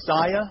killed the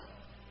Messiah?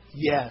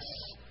 Yes.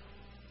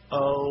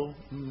 Oh,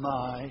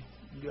 my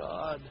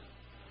God.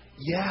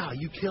 Yeah,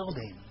 you killed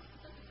him.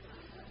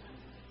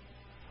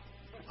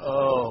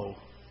 Oh.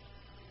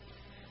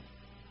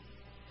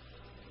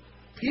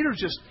 Peter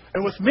just,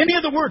 and with many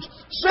of the words,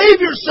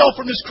 save yourself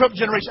from this corrupt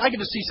generation. I get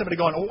to see somebody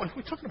going, oh, what are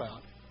we talking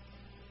about?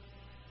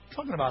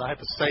 Talking about I have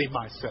to save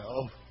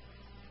myself.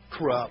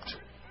 Corrupt.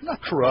 I'm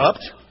not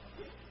corrupt.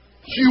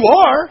 You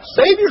are.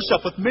 Save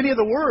yourself with many of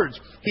the words.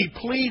 He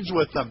pleads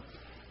with them.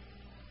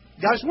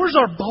 Guys, where's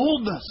our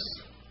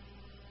boldness?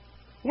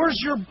 Where's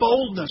your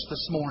boldness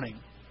this morning?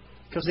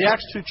 Because the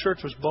Acts 2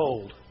 church was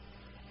bold.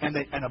 And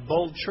a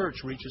bold church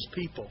reaches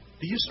people.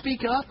 Do you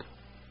speak up?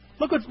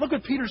 Look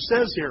what Peter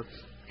says here.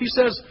 He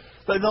says,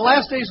 in the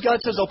last days, God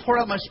says, I'll pour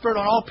out my Spirit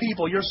on all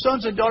people. Your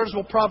sons and daughters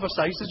will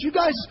prophesy. He says, you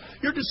guys,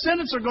 your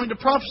descendants are going to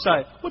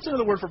prophesy. What's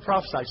another word for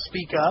prophesy?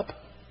 Speak up.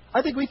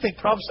 I think we think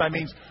prophesy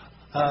means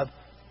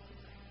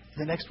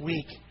the next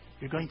week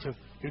you're going to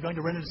You're going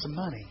to run into some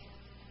money.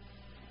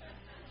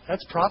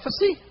 That's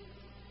prophecy?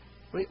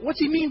 Wait, what's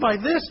he mean by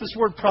this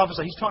word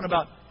prophecy? He's talking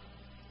about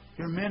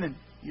your men and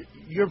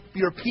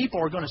your people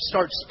are going to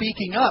start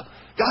speaking up.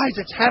 Guys,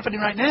 it's happening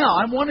right now.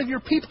 I'm one of your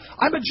people.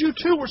 I'm a Jew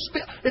too.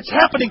 It's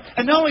happening.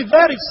 And not only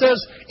that, it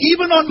says,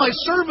 even on my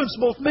servants,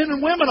 both men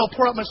and women, I'll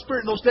pour out my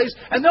Spirit in those days,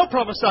 and they'll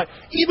prophesy.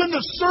 Even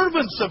the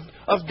servants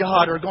of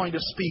God are going to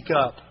speak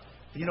up.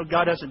 You know,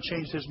 God hasn't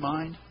changed His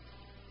mind.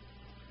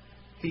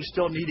 He's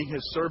still needing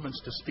His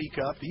servants to speak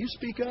up. Do you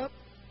speak up?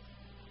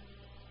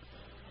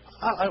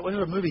 There's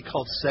a movie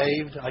called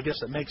Saved. I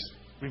guess it makes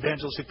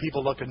evangelistic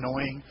people look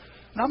annoying.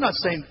 And I'm not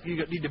saying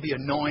you need to be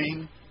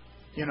annoying,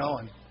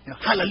 and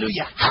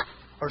hallelujah,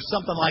 or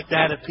something like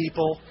that at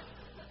people.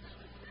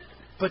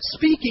 But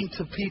speaking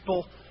to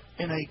people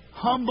in a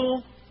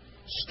humble,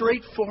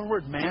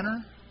 straightforward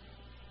manner.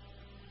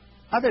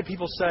 I've had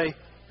people say,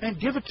 man,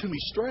 give it to me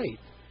straight.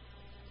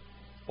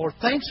 Or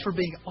thanks for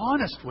being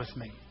honest with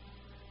me.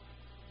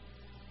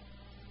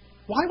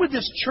 Why does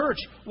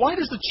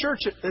the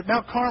church at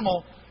Mount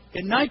Carmel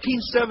in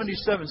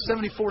 1977,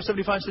 74,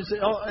 75,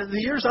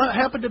 the years I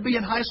happened to be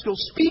in high school,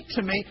 speak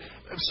to me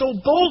so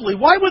boldly?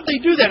 Why would they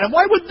do that? And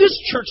why would this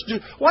church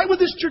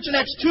in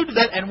Acts 2 do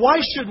that? And why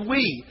should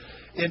we,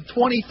 in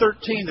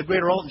 2013, the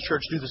Greater Alton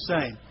Church, do the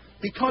same?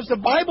 Because the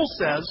Bible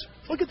says,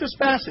 look at this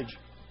passage.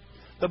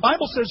 The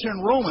Bible says here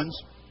in Romans,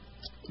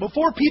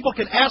 before people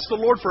can ask the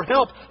Lord for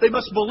help, they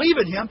must believe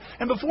in Him.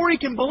 And before He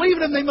can believe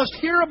in Him, they must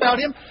hear about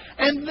Him.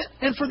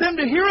 And for them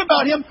to hear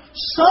about Him,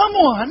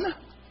 someone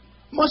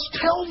must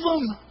tell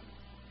them.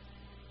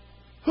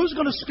 Who's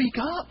going to speak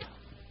up?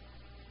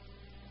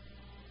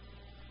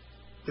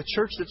 The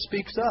church that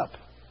speaks up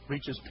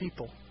reaches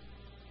people.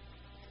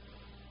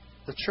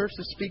 The church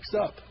that speaks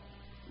up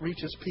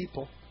reaches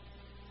people.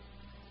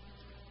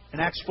 In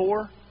Acts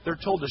 4, they're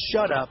told to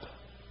shut up.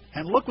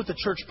 And look what the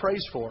church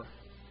prays for.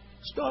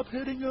 Stop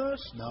hitting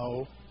us?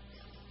 No.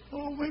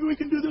 Oh, maybe we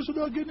can do this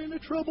without getting into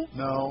trouble?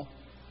 No.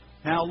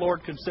 Now,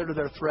 Lord, consider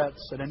their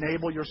threats and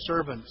enable your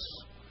servants.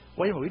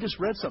 Wait a minute, we just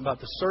read something about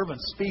the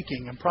servants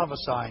speaking and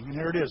prophesying. And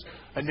here it is.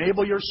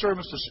 Enable your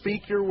servants to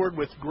speak your word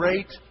with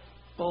great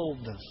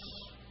boldness.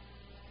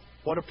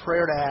 What a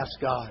prayer to ask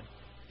God.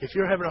 If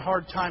you're having a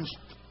hard time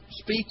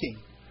speaking,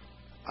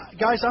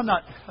 guys,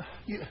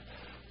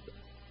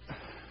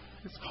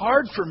 it's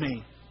hard for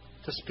me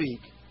to speak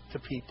to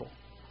people.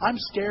 I'm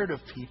scared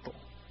of people.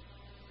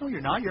 No,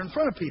 you're not. You're in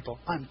front of people.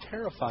 I'm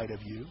terrified of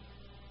you.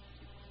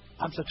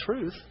 That's the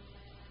truth.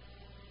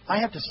 I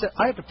have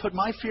to put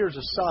my fears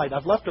aside.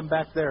 I've left them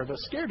back there. But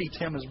Scaredy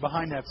Tim is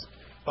behind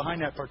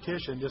that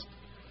partition, just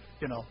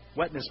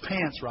wetting his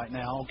pants right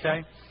now.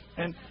 Okay,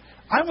 and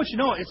I want you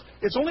to know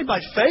it's only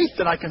by faith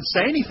that I can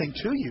say anything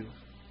to you.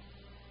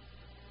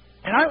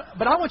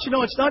 But I want you to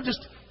know it's not just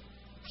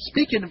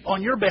speaking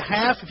on your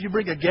behalf. If you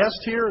bring a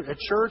guest here at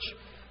church,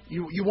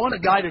 you want a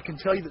guy that can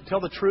tell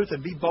the truth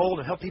and be bold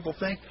and help people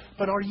think.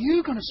 But are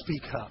you going to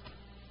speak up?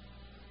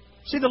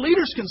 See, the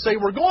leaders can say,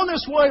 we're going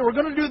this way, we're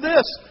going to do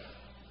this.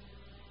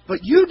 But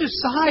you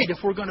decide if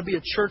we're going to be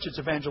a church that's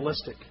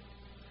evangelistic.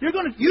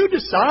 You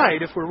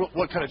decide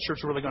what kind of church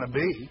we're really going to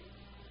be.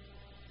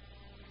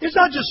 It's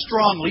not just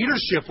strong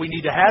leadership we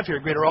need to have here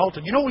at Greater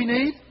Alton. You know what we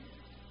need?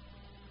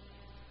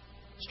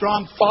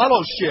 Strong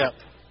fellowship.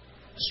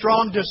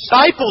 Strong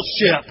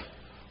discipleship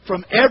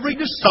from every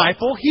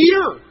disciple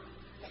here.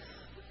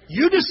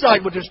 You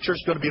decide what this church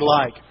is going to be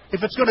like.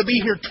 If it's going to be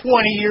here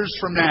 20 years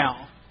from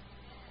now.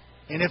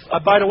 And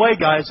by the way,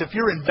 guys, if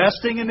you're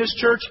investing in this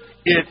church,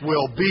 it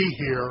will be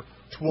here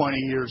 20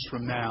 years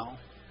from now.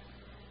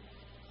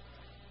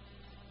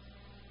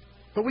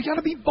 But we got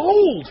to be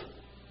bold.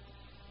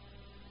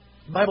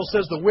 The Bible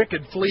says the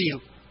wicked flee,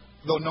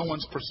 though no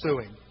one's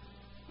pursuing.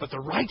 But the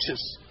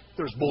righteous,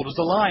 they're as bold as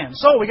a lion.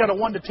 So we got a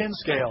 1 to 10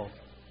 scale.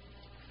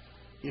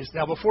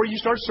 Now, before you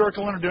start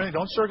circling or doing anything,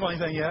 don't circle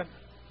anything yet.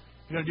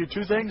 You're going to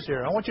do two things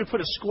here. I want you to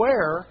put a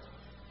square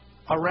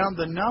around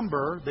the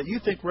number that you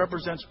think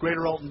represents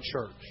Greater Alton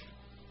Church.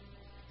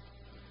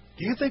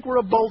 Do you think we're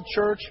a bold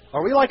church?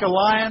 Are we like a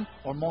lion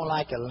or more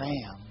like a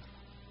lamb?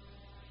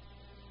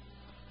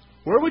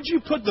 Where would you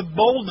put the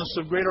boldness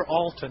of Greater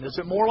Alton? Is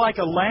it more like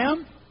a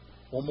lamb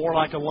or more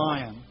like a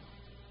lion?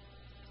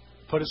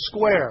 Put a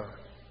square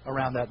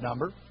around that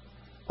number.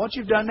 Once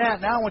you've done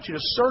that, now I want you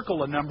to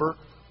circle a number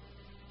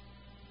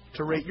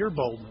to rate your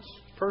boldness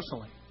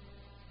personally.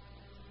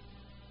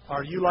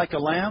 Are you like a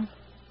lamb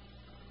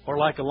or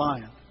like a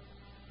lion?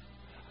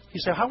 You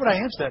say, how would I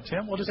answer that,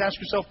 Tim? Well, just ask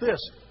yourself this.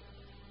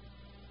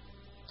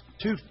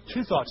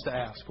 Two thoughts to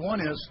ask.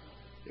 One is,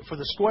 for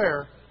the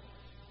square,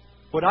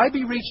 would I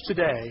be reached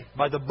today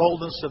by the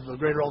boldness of the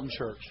Greater Alton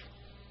Church?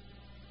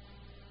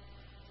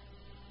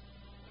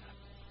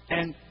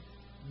 And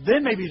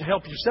then maybe to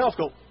help yourself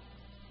go,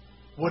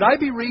 would I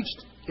be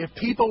reached if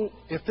people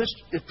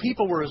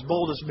were as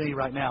bold as me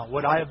right now?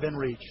 Would I have been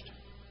reached?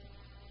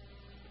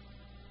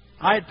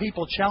 I had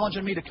people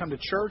challenging me to come to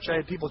church. I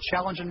had people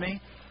challenging me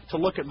to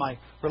look at my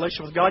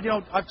relationship with God.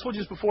 I've told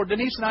you this before.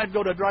 Denise and I would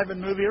go to a drive-in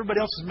movie.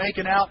 Everybody else is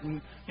making out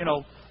and,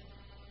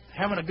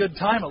 having a good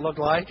time, it looked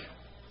like.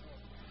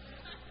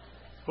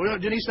 Well, you know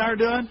what Denise and I are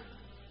doing?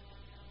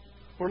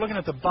 We're looking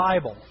at the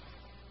Bible.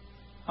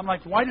 I'm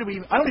like, why did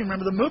we... I don't even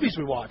remember the movies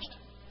we watched.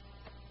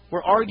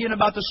 We're arguing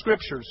about the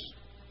Scriptures.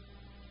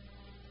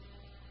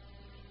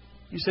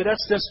 You say,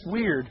 that's just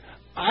weird.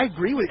 I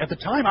agree with you. At the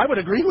time, I would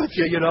agree with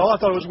you, I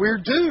thought it was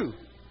weird too.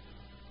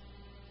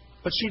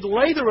 But she'd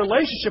lay the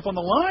relationship on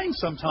the line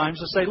sometimes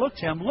to say, look,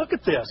 Tim, look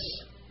at this.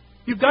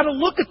 You've got to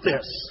look at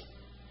this.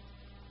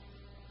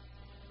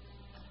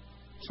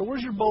 So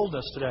where's your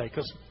boldness today?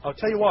 Because I'll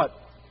tell you what,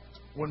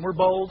 when we're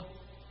bold,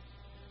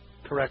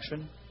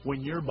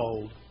 when you're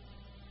bold,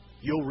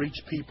 you'll reach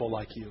people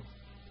like you.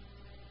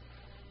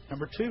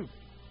 Number 2,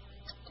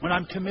 when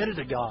I'm committed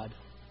to God.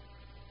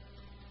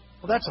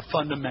 Well, that's a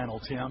fundamental,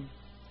 Tim.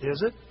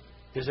 Is it?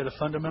 Is it a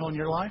fundamental in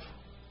your life?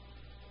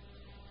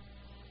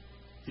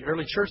 The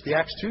early church, the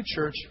Acts 2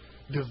 church,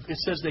 it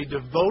says they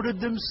devoted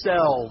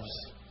themselves.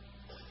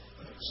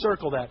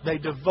 Circle that. They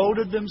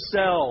devoted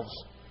themselves.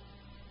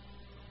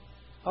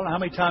 I don't know how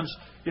many times,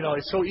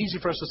 it's so easy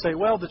for us to say,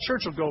 well, the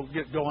church will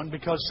get going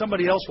because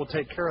somebody else will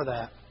take care of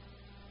that.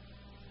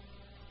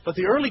 But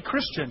the early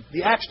Christian,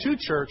 the Acts 2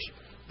 church,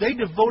 they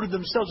devoted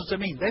themselves. What's that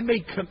mean? They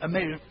made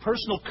a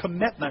personal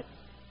commitment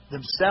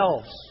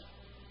themselves.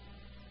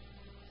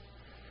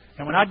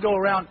 And when I'd go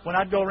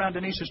around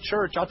Denise's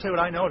church, I'll tell you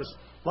what I noticed.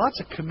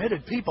 Lots of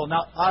committed people.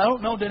 Now, I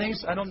don't know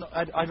Denise.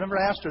 I've never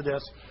asked her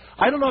this.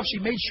 I don't know if she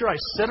made sure I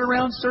sit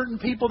around certain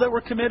people that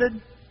were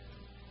committed.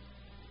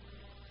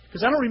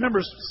 Because I don't remember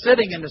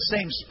sitting in the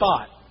same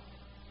spot.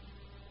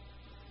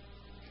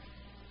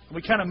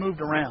 We kind of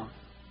moved around.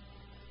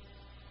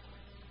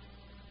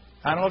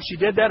 I don't know if she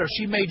did that or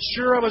she made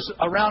sure I was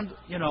around,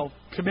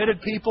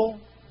 committed people.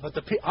 But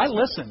I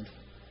listened.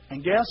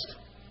 And guest,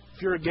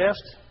 if you're a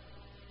guest,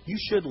 you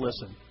should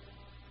listen.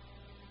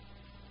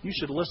 You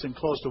should listen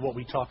close to what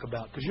we talk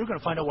about because you're going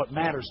to find out what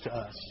matters to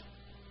us.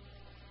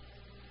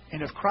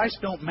 And if Christ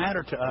don't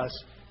matter to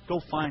us, go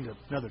find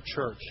another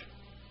church.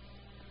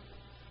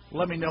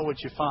 Let me know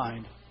what you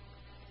find.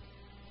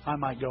 I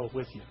might go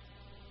with you.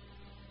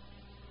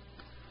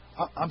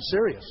 I'm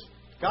serious.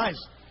 Guys,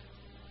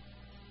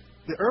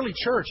 the early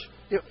church,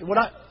 it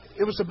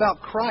was about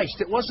Christ.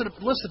 It wasn't,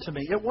 listen to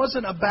me, it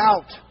wasn't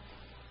about...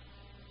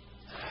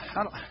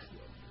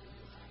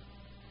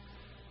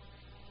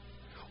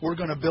 we're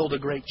going to build a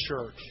great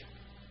church.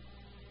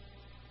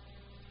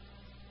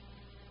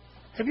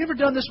 Have you ever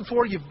done this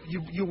before?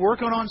 You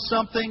working on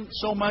something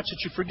so much that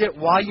you forget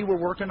why you were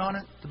working on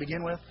it to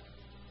begin with?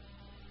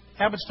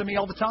 Happens to me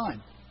all the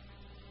time.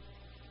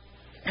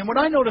 And what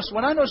I noticed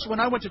when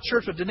I went to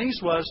church with Denise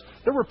was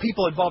there were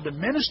people involved in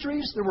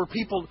ministries. There were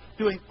people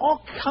doing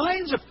all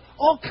kinds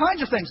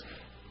of things.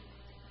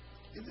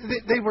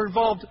 They were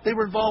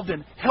involved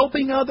in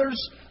helping others.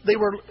 They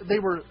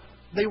were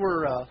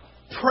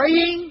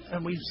praying,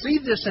 and we see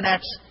this in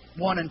Acts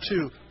 1 and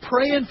 2.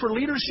 Praying for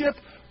leadership,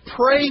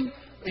 praying,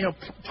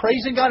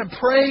 praising God and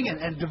praying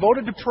and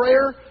devoted to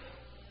prayer.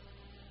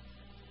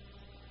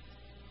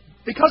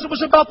 Because it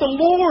was about the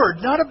Lord,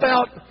 not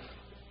about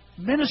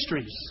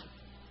ministries.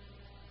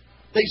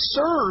 They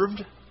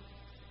served.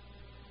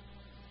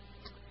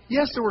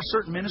 Yes, there were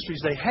certain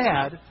ministries they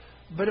had,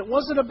 but it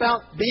wasn't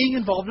about being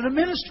involved in a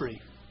ministry.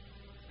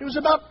 It was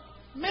about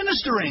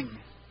ministering.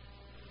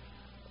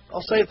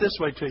 I'll say it this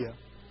way to you.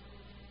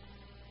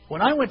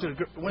 When I went to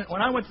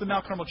the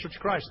Mount Carmel Church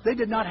of Christ, they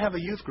did not have a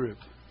youth group.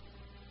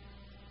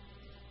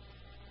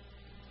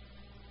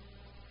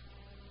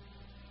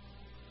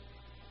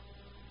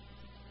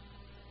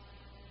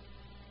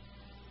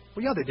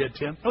 Well, yeah, they did,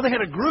 Tim. No, they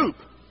had a group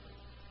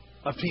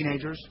of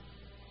teenagers,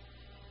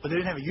 but they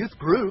didn't have a youth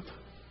group.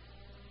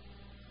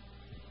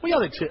 Well,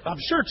 yeah, I'm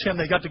sure, Tim,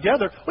 they got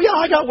together. Well, yeah,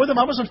 I got with them.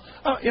 I was in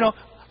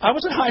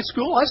high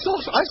school. I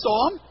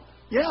saw them.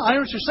 Yeah, I know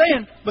what you're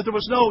saying, but there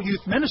was no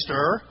youth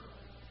minister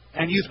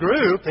and youth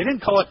group. They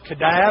didn't call it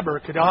Kadab or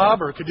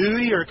Kadab or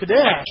Kadui or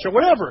Kadesh or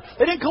whatever.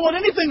 They didn't call it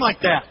anything like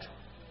that.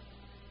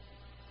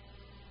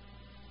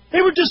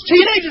 They were just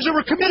teenagers that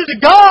were committed to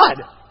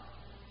God.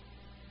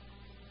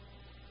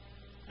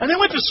 And they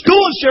went to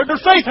school and shared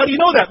their faith. How do you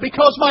know that?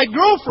 Because my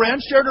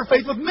girlfriend shared her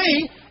faith with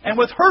me and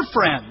with her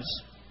friends.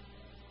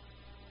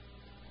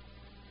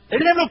 They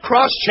didn't have no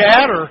cross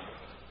chat or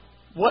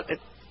what.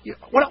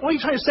 What are you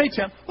trying to say,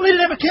 Tim? Well, they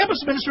didn't have a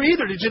campus ministry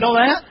either. Did you know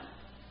that?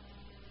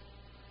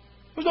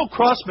 There was no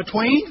cross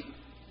between.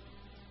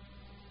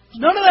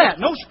 None of that.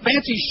 No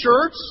fancy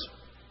shirts.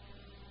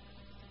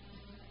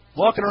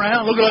 Walking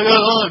around looking like,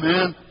 oh,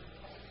 man.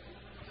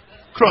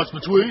 Cross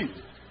between.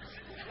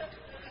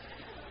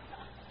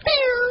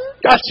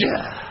 Gotcha.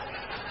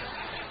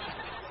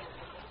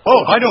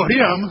 Oh, I know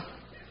him.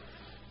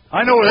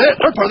 I know that.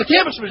 They're part of the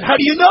campus ministry. How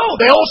do you know?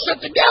 They all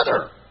sit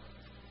together.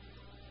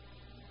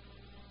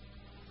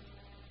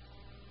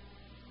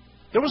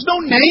 There was no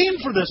name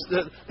for this.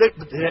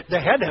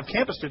 They had to have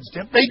campus students,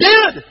 Tim. They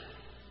did.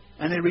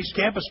 And they reached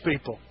campus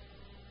people.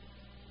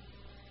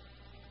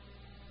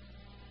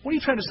 What are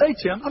you trying to say,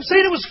 Tim? I'm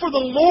saying it was for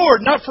the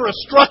Lord, not for a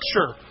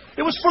structure.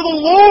 It was for the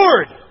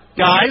Lord,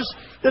 guys,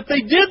 that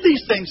they did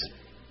these things.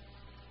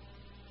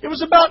 It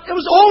was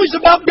always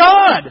about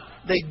God.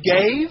 they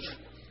gave,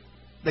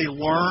 they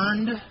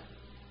learned,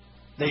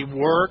 they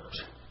worked.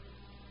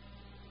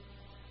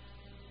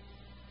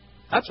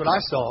 That's what I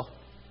saw.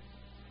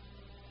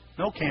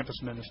 No campus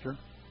minister.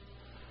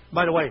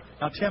 By the way,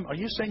 now Tim, are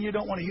you saying you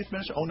don't want a youth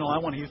minister? Oh no, I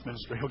want a youth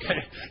ministry.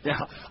 Okay, yeah,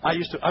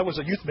 I was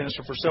a youth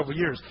minister for several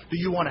years. Do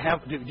you want to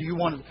have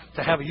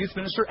a youth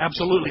minister?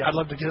 Absolutely, I'd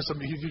love to get some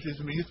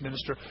youth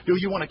minister. Do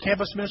you want a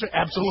campus minister?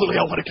 Absolutely,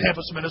 I want a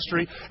campus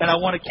ministry, and I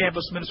want a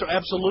campus minister.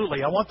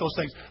 Absolutely, I want those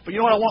things. But you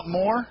know what I want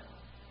more?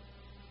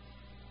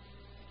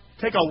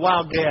 Take a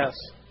wild guess.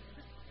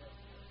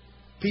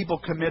 People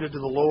committed to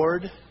the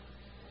Lord.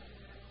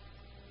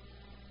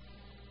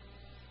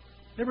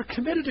 They were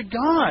committed to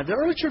God. The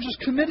early church was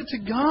committed to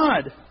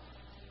God.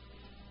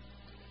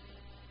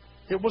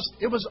 It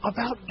was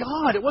about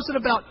God. It wasn't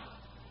about,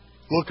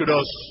 look at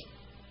us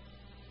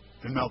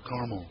in Mount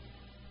Carmel.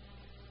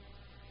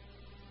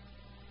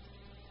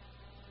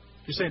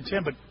 You're saying,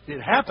 Tim, but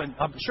it happened.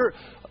 I'm sure.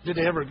 Did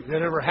it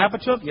ever happen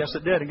to them? Yes,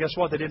 it did. And guess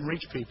what? They didn't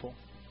reach people.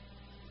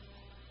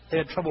 They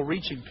had trouble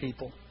reaching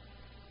people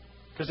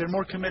because they're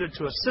more committed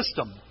to a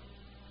system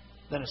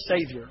than a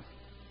Savior.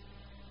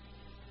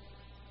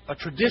 A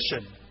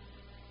tradition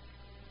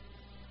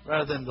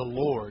rather than the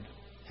Lord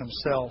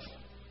Himself.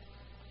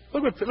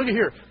 Look at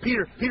here.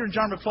 Peter and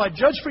John replied,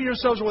 "Judge for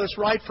yourselves whether it's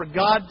right for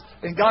God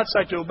in God's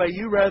sight to obey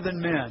you rather than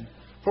men.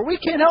 For we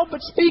can't help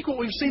but speak what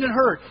we've seen and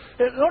heard."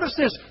 Notice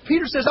this.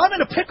 Peter says, "I'm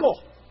in a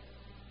pickle."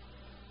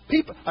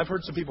 I've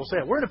heard some people say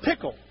it. We're in a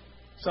pickle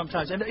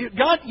sometimes. And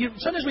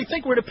sometimes we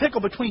think we're in a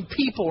pickle between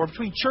people or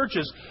between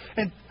churches.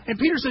 And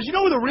Peter says, you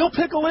know where the real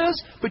pickle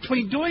is?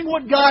 Between doing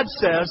what God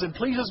says and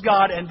pleases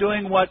God and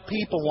doing what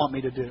people want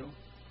me to do.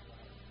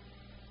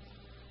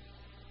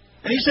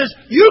 And he says,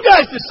 you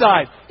guys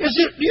decide. Do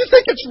you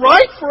think it's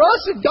right for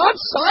us in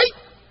God's sight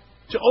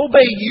to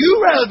obey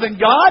you rather than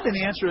God? And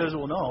the answer is,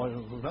 well, no.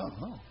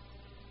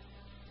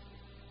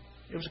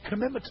 It was a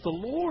commitment to the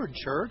Lord,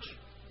 church.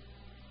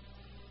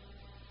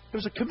 It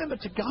was a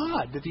commitment to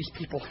God that these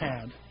people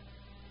had.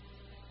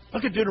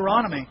 Look at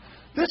Deuteronomy.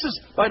 This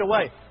is, by the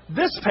way,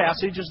 this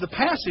passage is the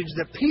passage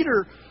that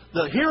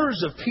the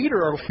hearers of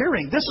Peter are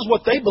hearing. This is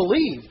what they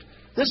believed.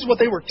 This is what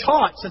they were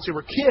taught since they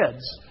were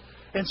kids.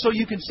 And so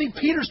you can see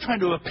Peter's trying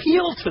to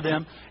appeal to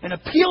them and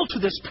appeal to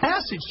this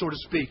passage, so to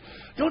speak.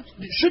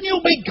 Shouldn't you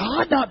obey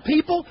God, not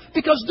people?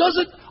 Because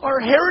doesn't our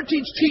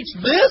heritage teach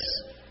this?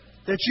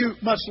 That you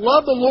must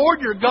love the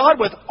Lord your God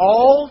with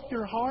all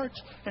your heart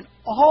and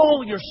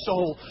all your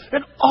soul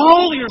and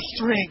all your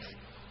strength.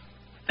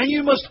 And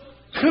you must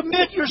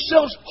commit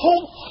yourselves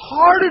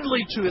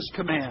wholeheartedly to His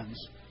commands.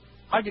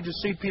 I could just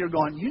see Peter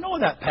going, you know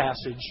that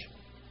passage.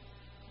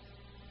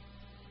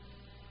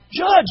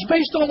 Judge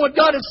based on what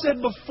God has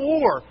said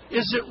before.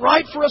 Is it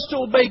right for us to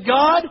obey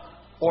God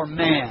or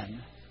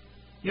man?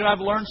 You know, I've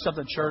learned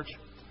something, church.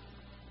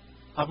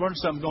 I've learned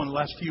something going the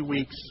last few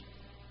weeks.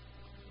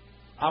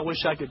 I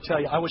wish I could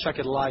tell you. I wish I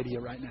could lie to you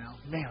right now.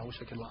 Man, I wish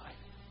I could lie.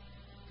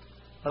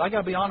 But I got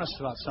to be honest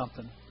about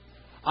something.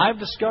 I've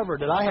discovered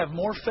that I have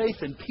more faith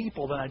in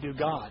people than I do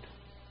God.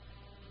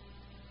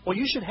 Well,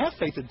 you should have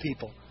faith in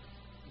people.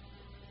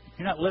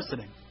 You're not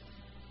listening.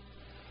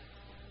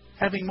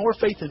 Having more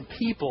faith in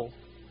people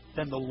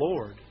than the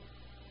Lord.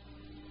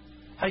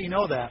 How do you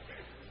know that?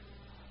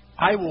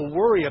 I will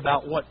worry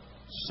about what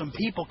some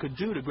people could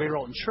do to Greater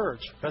Alton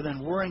Church rather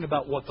than worrying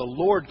about what the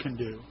Lord can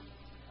do.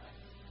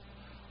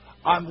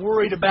 I'm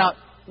worried about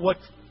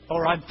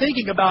I'm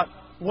thinking about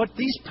what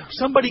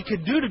somebody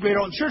could do to Greater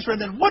Alton Church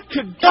rather than what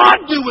could God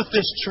do with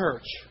this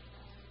church.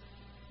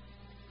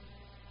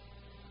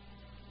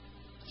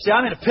 See,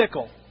 I'm in a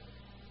pickle.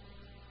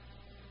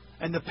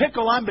 And the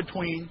pickle I'm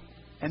between,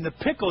 and the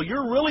pickle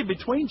you're really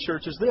between,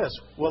 church, is this.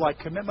 Will I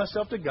commit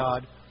myself to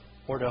God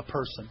or to a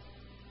person?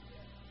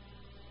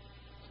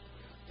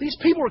 These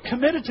people are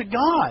committed to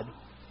God.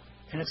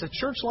 And it's a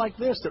church like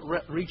this that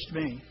reached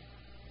me.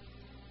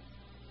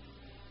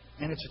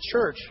 And it's a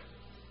church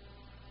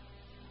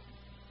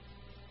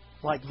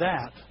like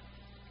that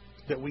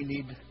we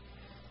need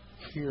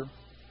here.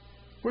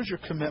 Where's your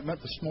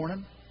commitment this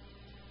morning?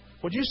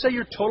 Would you say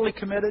you're totally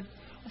committed?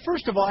 Well,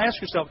 first of all, ask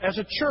yourself, as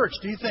a church,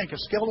 do you think, a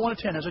scale of 1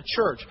 to 10, as a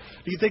church,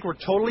 do you think we're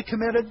totally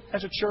committed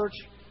as a church?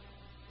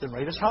 Then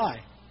rate us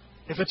high.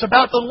 If it's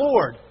about the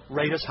Lord,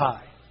 rate us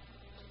high.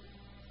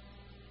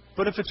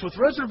 But if it's with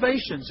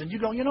reservations and you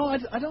go,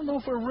 I don't know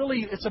if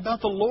it's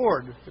about the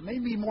Lord. It may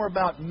be more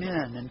about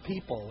men and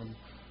people and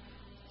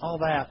all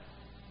that.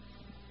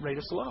 Rate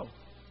us low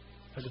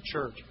as a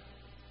church.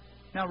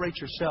 Now rate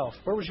yourself.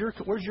 Where's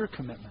your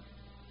commitment?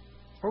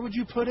 Where would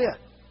you put it?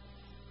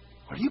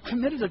 Are you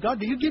committed to God?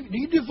 Do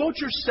you devote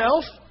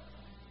yourself?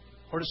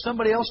 Or does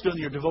somebody else do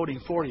your devoting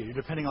for you? You're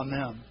depending on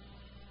them.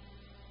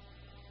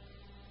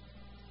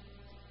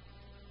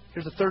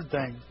 Here's the third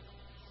thing.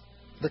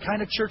 The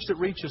kind of church that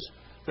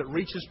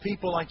reaches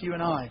people like you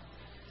and I.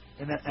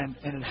 And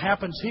it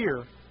happens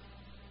here.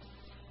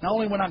 Not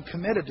only when I'm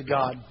committed to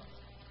God,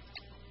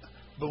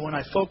 but when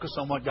I focus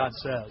on what God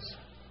says.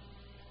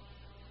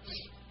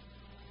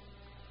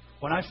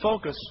 When I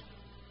focus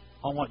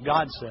on what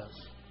God says.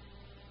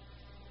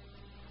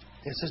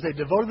 It says they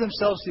devoted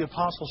themselves to the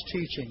apostles'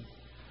 teaching.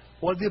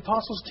 What did the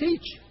apostles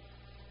teach?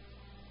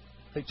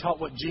 They taught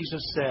what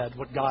Jesus said,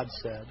 what God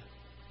said.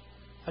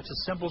 That's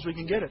as simple as we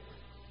can get it.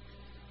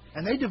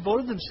 And they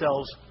devoted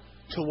themselves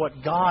to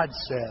what God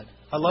said.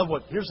 I love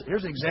what... Here's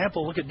an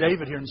example. Look at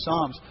David here in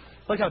Psalms.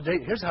 Look how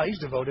here's how he's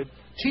devoted.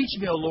 Teach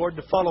me, O Lord,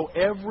 to follow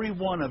every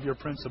one of your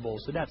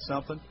principles. Isn't that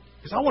something?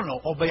 Because I want to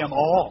obey them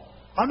all.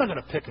 I'm not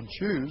going to pick and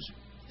choose.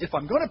 If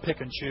I'm going to pick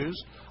and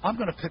choose, I'm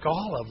going to pick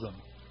all of them.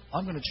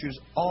 I'm going to choose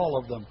all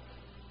of them.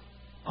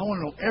 I want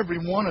to know every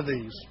one of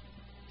these.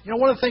 You know,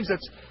 one of the things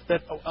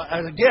that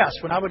as a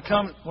guest, when I would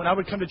come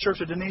to church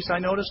with Denise, I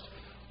noticed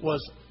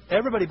was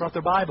everybody brought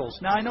their Bibles.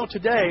 Now I know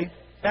today,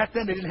 back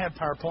then they didn't have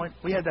PowerPoint.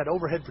 We had that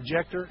overhead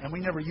projector, and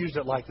we never used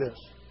it like this.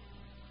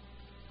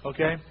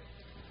 Okay,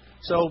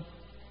 so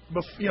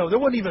you know there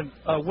wasn't even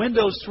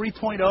Windows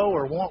 3.0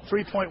 or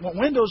 3.1.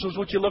 Windows was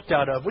what you looked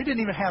out of. We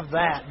didn't even have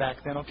that back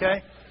then.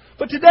 Okay.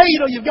 But today, you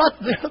know, you've got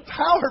the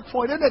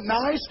PowerPoint. Isn't it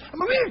nice? I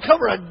mean, we can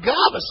cover a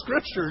gob of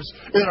scriptures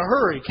in a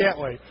hurry, can't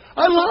we?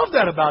 I love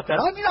that about that.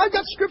 I mean, I've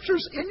got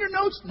scriptures in your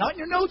notes, not in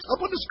your notes,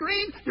 up on the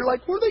screen. You're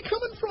like, where are they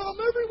coming from?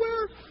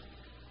 Everywhere.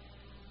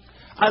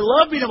 I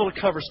love being able to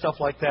cover stuff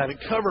like that and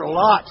cover a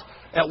lot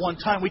at one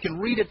time. We can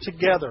read it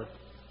together.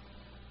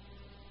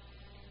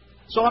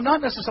 So I'm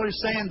not necessarily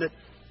saying that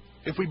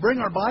if we bring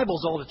our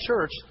Bibles all to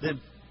church, then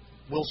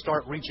we'll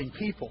start reaching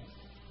people.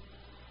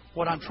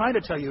 What I'm trying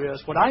to tell you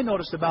is, what I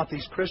noticed about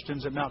these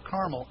Christians at Mount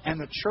Carmel and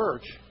the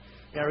church,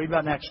 I read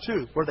about in Acts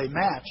 2, where they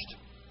matched,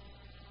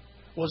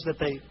 was that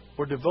they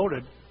were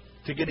devoted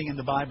to getting in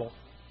the Bible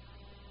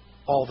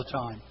all the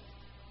time.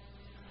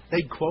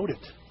 They'd quote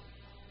it.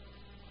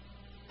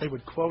 They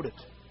would quote it.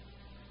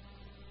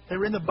 They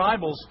were in the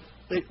Bibles.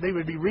 They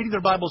would be reading their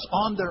Bibles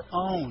on their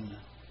own.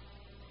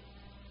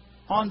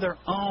 On their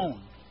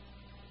own.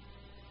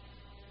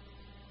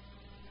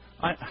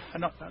 I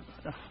know,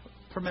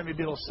 permit me to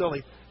be a little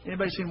silly.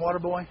 Anybody seen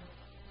Waterboy?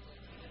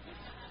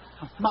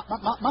 My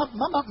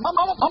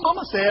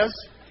mama says,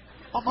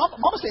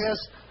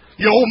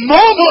 your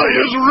mama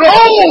is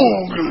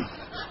wrong.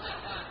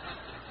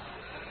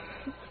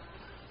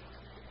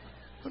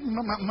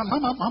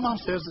 My mom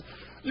says,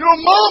 your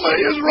mama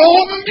is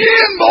wrong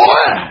again,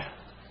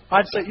 boy.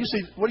 I'd say, you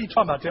see, what are you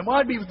talking about, Tim? Well,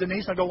 I'd be with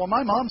Denise and I'd go, well,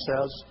 my mom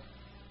says,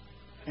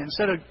 and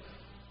instead of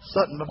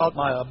something about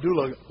my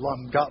Abdullah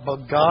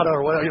Bagada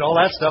or whatever, you know, all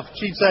that stuff,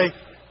 she'd say,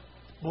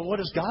 well, what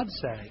does God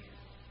say?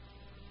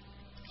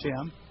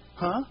 Tim,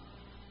 huh?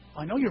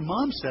 I know your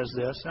mom says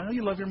this. I know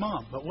you love your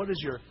mom. But what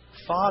does your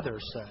Father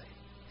say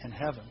in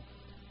heaven?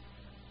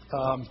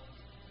 Huh?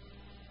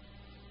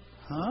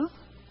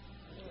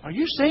 Are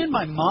you saying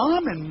my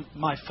mom and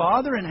my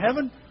Father in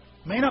heaven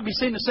may not be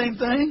saying the same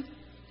thing?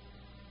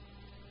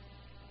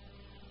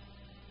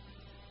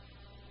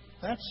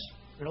 That's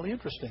really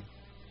interesting.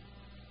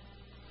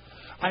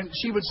 And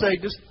she would say,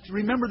 just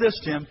remember this,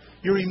 Tim.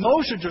 Your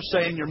emotions are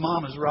saying your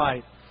mom is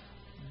right.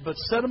 But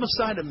set them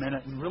aside a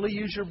minute and really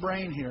use your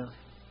brain here.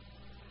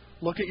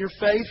 Look at your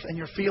faith and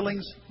your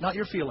feelings, not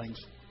your feelings.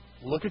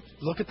 Look at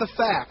the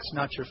facts,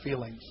 not your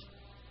feelings.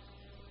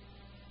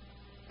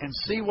 And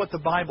see what the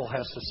Bible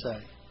has to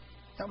say.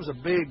 That was a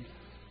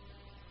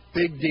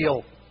big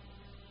deal.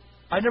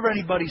 I never heard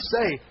anybody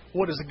say,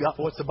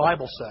 what's the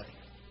Bible say?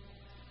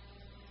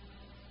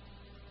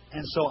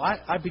 And so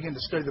I began to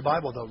study the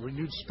Bible, though,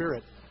 renewed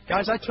spirit.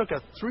 Guys, I took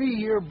a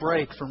 3-year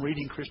break from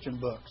reading Christian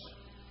books.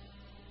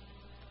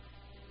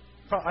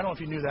 I don't know if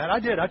you knew that. I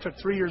did. I took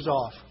 3 years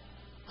off.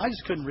 I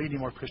just couldn't read any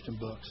more Christian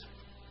books.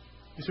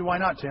 You say, why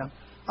not, Tim?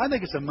 I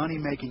think it's a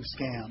money-making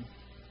scam.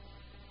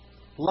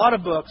 A lot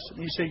of books.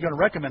 And you say you're going to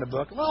recommend a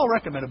book. Well, I'll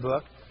recommend a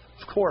book,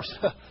 of course.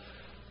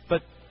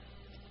 But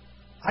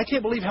I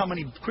can't believe how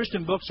many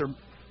Christian books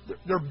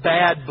they're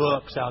bad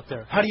books out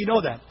there. How do you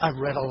know that? I've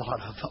read a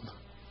lot of them.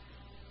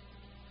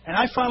 And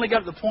I finally got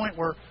to the point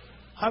where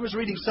I was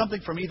reading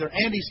something from either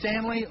Andy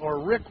Stanley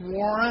or Rick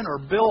Warren or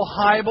Bill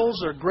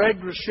Hybels or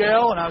Greg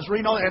Rochelle, and I was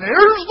reading all that, and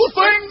here's the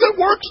thing that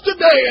works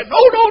today, and no,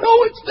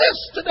 it's this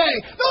today.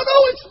 No,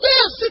 it's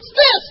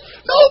this.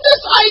 No,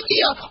 this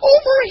idea.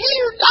 Over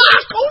here,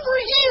 Doc, over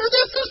here.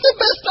 This is the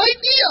best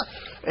idea.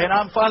 And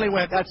I finally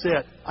went, that's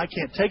it. I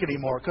can't take it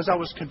anymore because I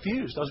was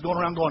confused. I was going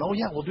around going, oh,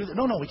 yeah, we'll do that.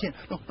 No, we can't.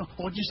 No.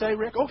 What'd you say,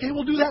 Rick? Okay,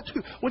 we'll do that too.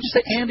 What'd you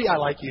say, Andy? I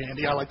like you,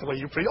 Andy. I like the way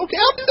you preach. Okay,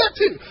 I'll do that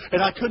too.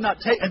 And I could not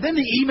take. And then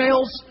the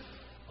emails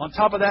on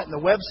top of that and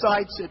the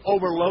websites, it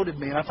overloaded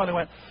me. And I finally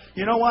went,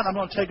 you know what? I'm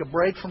going to take a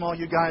break from all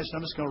you guys and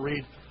I'm just going to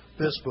read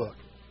this book.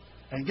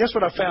 And guess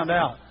what I found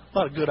out? A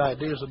lot of good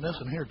ideas in this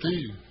and here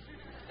too.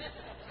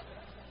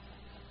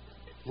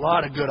 A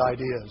lot of good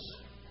ideas.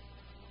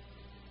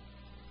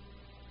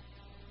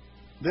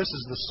 This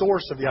is the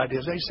source of the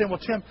ideas. And you're saying, well,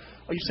 Tim,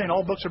 are you saying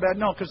all books are bad?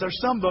 No, because there's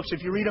some books,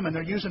 if you read them and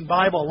they're using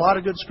Bible, a lot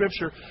of good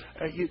Scripture,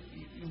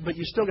 but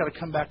you still got to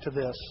come back to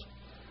this.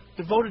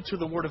 Devoted to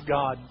the Word of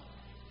God.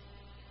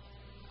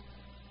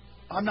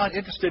 I'm not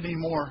interested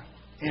anymore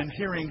in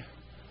hearing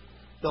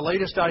the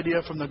latest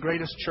idea from the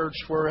greatest church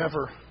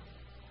wherever,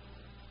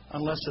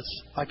 unless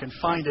I can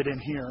find it in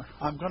here.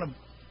 I'm going to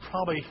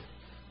probably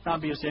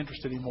not be as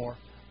interested anymore.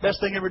 Best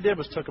thing I ever did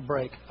was took a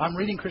break. I'm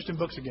reading Christian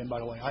books again, by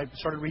the way. I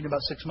started reading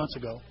about 6 months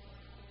ago.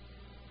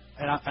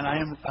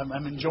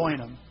 I'm enjoying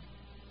them.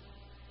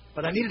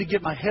 But I needed to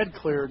get my head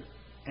cleared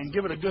and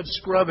give it a good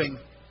scrubbing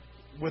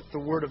with the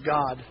Word of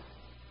God.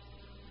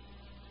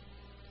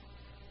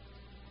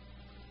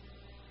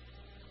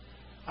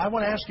 I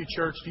want to ask you,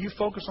 church, do you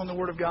focus on the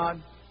Word of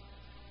God?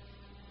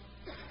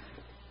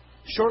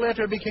 Shortly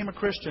after I became a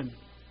Christian,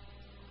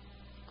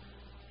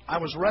 I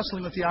was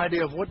wrestling with the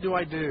idea of what do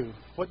I do?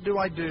 What do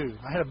I do?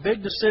 I had a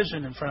big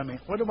decision in front of me.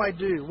 What do I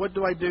do? What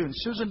do I do? And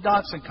Susan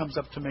Dotson comes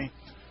up to me.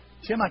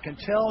 Tim, I can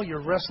tell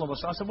you're wrestling with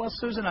something. I said, well,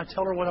 Susan, I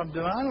tell her what I'm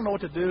doing. I don't know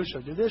what to do.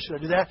 Should I do this? Should I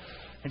do that?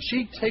 And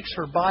she takes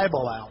her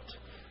Bible out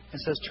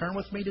and says, turn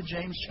with me to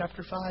James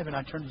chapter 5. And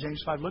I turn to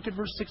James 5. Look at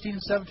verse 16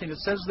 and 17. It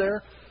says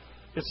there,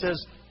 it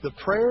says, the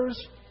prayers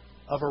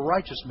of a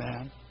righteous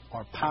man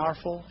are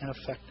powerful and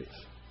effective.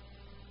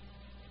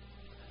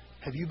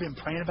 Have you been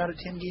praying about it,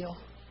 Tim Gill?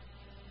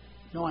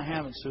 No, I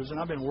haven't, Susan.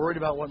 I've been worried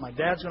about what my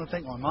dad's going to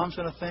think, what my mom's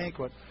going to think,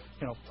 what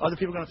other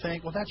people are going to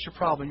think. Well, that's your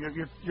problem.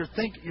 You're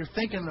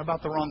thinking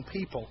about the wrong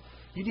people.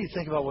 You need to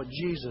think about what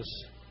Jesus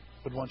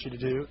would want you to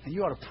do, and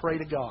you ought to pray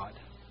to God.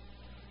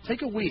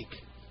 Take a week.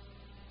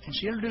 And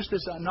she introduced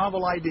this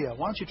novel idea.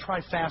 Why don't you try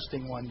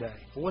fasting one day?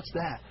 Well, what's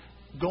that?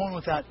 Going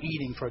without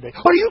eating for a day.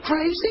 Are you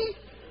crazy?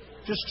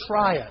 Just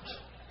try it.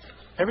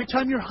 Every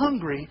time you're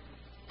hungry,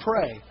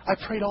 pray. I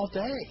prayed all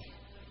day.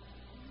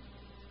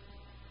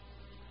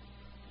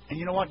 And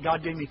you know what?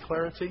 God gave me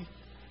clarity.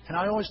 And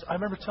I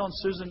remember telling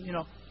Susan,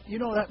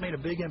 that made a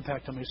big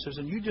impact on me,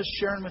 Susan. You just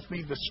sharing with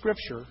me the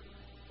Scripture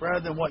rather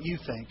than what you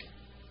think.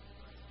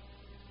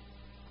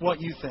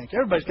 What you think.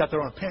 Everybody's got their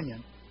own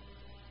opinion.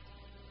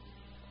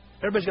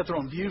 Everybody's got their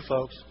own view,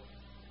 folks.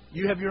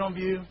 You have your own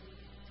view.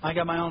 I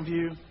got my own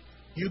view.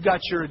 You got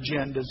your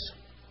agendas.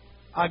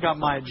 I got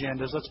my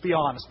agendas. Let's be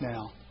honest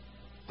now.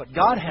 But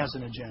God has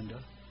an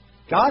agenda.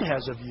 God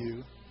has a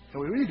view.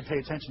 And we need to pay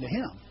attention to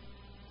Him.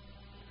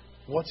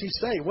 What's He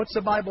say? What's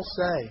the Bible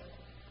say?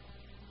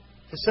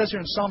 It says here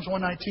in Psalms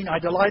 119, I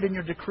delight in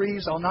your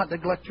decrees. I'll not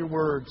neglect your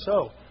word.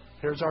 So,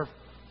 here's our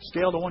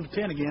scale to 1 to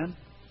 10 again.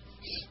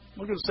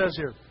 Look what it says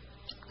here.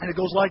 And it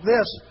goes like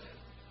this.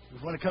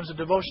 When it comes to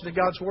devotion to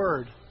God's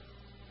Word,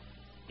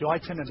 do I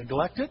tend to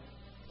neglect it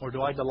or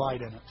do I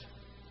delight in it?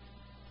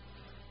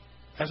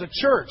 As a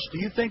church, do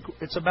you think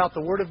it's about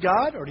the Word of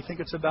God or do you think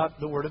it's about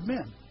the Word of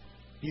men?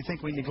 Do you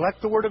think we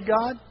neglect the Word of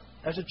God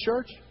as a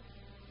church?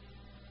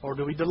 Or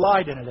do we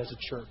delight in it as a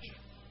church?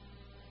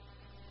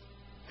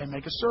 And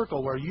make a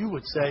circle where you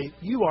would say,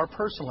 you are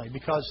personally,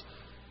 because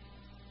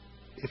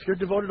if you're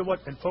devoted to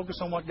and focus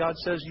on what God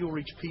says, you'll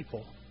reach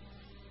people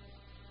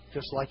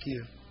just like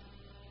you.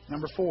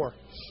 Number 4,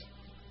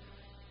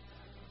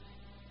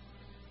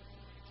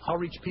 I'll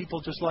reach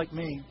people just like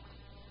me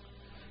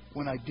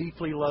when I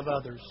deeply love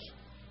others.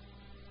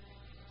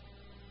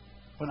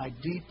 When I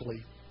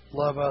deeply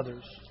love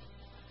others.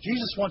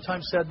 Jesus one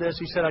time said this.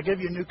 He said, I give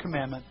you a new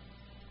commandment.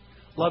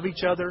 Love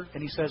each other.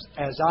 And He says,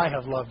 as I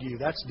have loved you.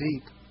 That's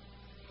deep.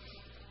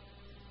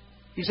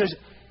 He says,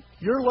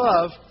 your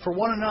love for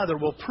one another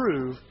will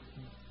prove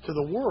to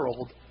the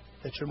world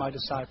that you're my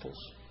disciples.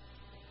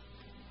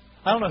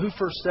 I don't know who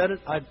first said it.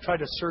 I've tried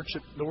to search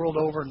it the world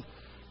over, and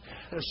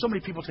there's so many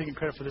people taking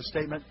credit for this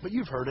statement, but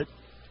you've heard it.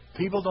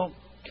 People don't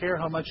care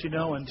how much you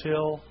know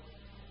until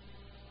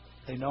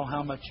they know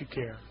how much you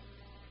care.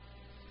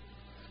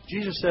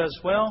 Jesus says,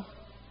 well,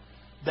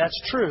 that's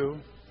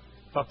true,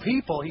 but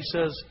people, He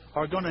says,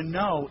 are going to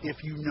know if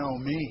you know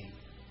me,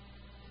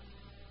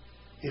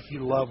 if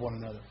you love one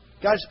another.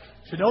 Guys,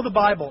 to know the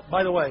Bible,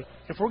 by the way,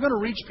 if we're going to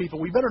reach people,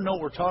 we better know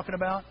what we're talking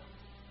about,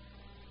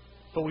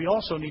 but we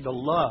also need to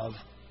love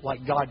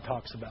like God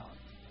talks about.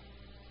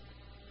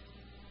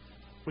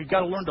 We've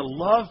got to learn to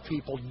love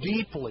people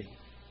deeply.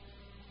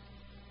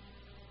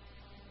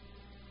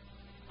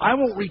 I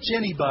won't reach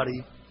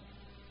anybody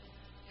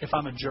if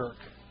I'm a jerk.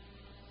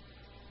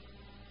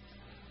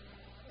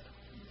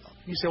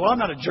 You say, well, I'm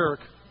not a jerk.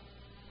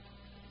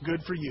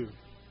 Good for you.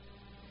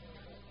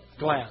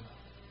 Glad.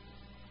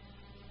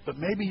 But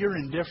maybe you're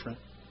indifferent.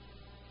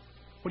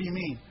 What do you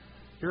mean?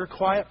 You're a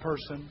quiet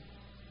person.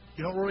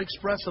 You don't really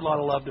express a lot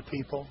of love to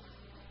people.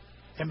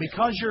 And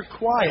because you're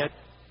quiet,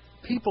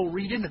 people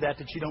read into that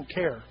you don't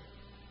care.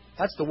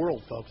 That's the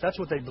world, folks. That's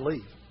what they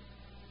believe.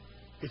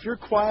 If you're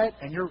quiet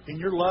and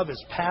your love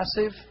is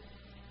passive,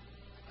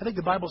 I think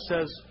the Bible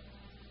says,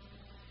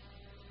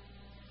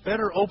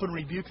 better open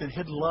rebuke than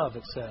hidden love,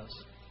 it says.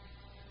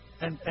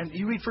 And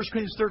you read 1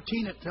 Corinthians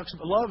 13, it talks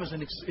about love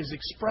is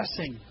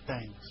expressing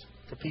things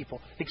to people.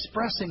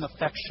 Expressing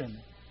affection.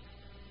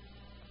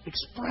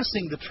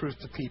 Expressing the truth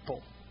to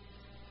people.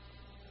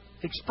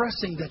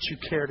 Expressing that you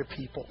care to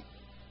people.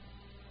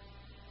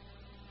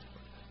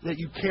 That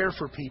you care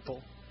for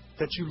people.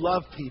 That you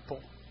love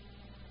people.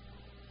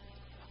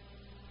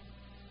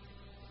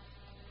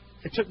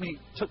 It took me.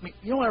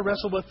 You know what I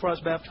wrestled with before I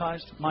was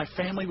baptized? My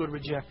family would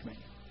reject me.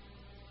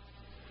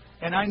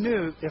 And I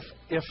knew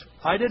if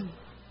I didn't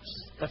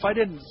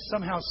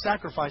somehow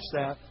sacrifice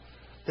that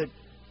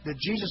that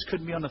Jesus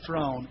couldn't be on the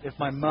throne if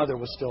my mother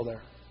was still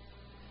there.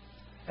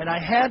 And I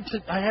had to,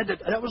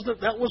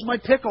 that was my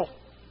pickle.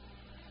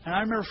 And I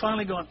remember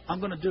finally going, I'm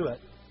going to do it.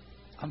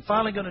 I'm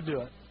finally going to do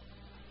it.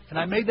 And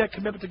I made that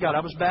commitment to God.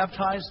 I was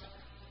baptized.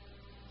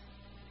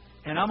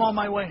 And I'm on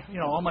my way,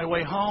 on my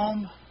way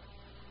home.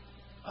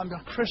 I'm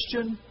a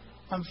Christian.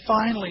 I'm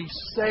finally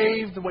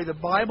saved the way the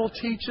Bible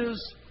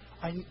teaches.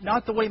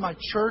 Not the way my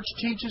church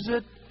teaches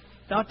it.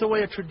 Not the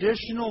way a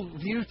traditional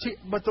view,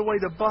 but the way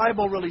the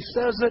Bible really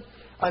says it.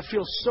 I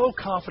feel so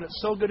confident,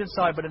 so good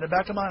inside. But in the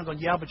back of my mind, I'm going,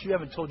 yeah, but you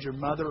haven't told your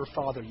mother or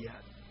father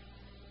yet.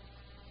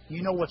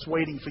 You know what's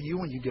waiting for you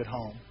when you get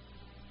home.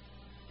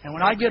 And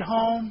when I get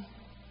home,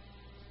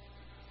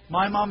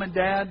 my mom and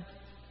dad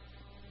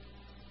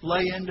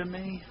lay into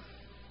me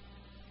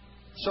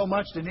so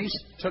much. Denise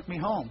took me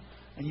home.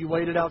 And you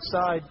waited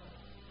outside.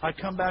 I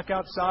come back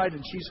outside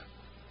and she's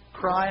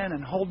crying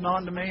and holding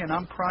on to me. And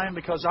I'm crying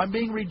because I'm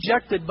being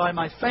rejected by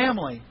my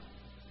family.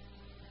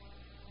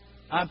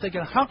 I'm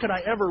thinking, how can I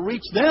ever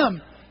reach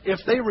them if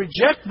they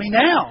reject me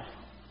now?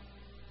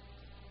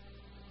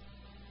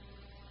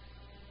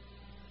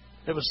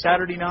 It was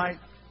Saturday night.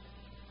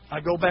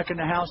 I go back in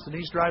the house.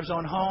 Denise drives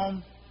on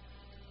home.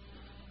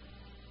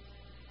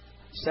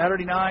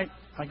 Saturday night,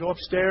 I go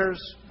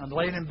upstairs. I'm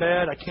laying in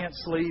bed. I can't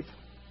sleep.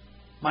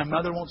 My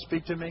mother won't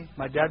speak to me.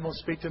 My dad won't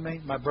speak to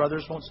me. My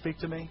brothers won't speak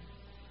to me.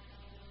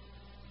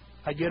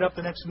 I get up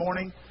the next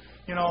morning.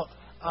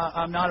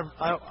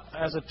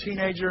 As a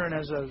teenager and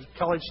as a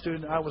college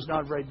student, I was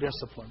not very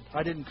disciplined.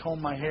 I didn't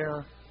comb my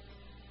hair.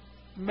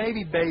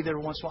 Maybe bathe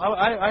every once in a while.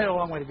 I had a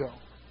long way to go.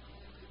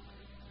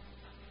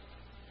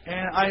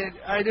 And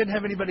I didn't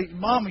have anybody.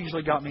 Mom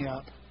usually got me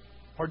up.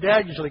 Or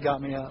Dad usually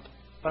got me up.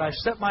 But I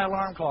set my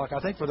alarm clock, I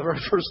think for the very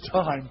first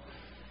time,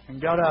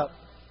 and got up.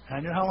 And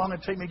I knew how long it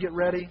would take me to get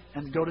ready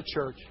and go to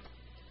church.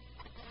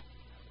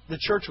 The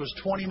church was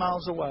 20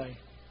 miles away.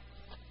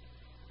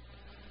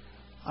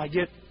 I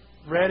get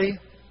ready.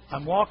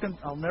 I'm walking.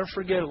 I'll never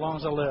forget it as long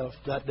as I live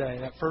that day,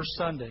 that first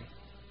Sunday.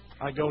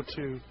 I go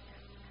to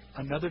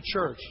another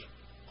church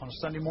on a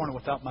Sunday morning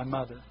without my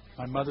mother.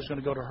 My mother's going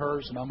to go to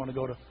hers, and I'm going to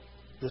go to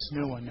this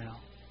new one now.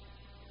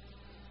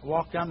 I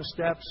walk down the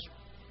steps,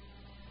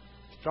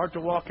 start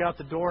to walk out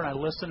the door, and I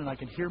listen, and I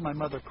can hear my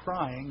mother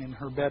crying in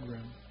her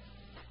bedroom.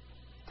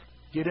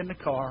 Get in the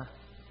car.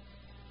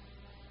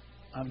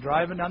 I'm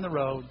driving down the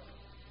road,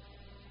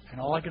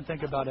 and all I can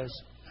think about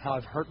is how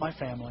I've hurt my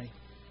family.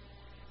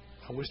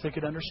 I wish they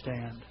could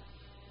understand.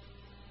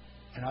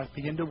 And I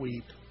begin to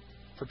weep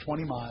for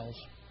 20 miles.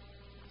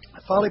 I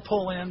finally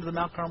pull into the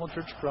Mount Carmel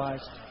Church of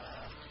Christ.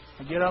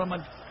 I get out of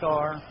my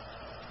car.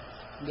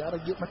 I've got to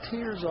get my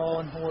tears all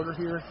in order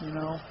here,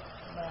 My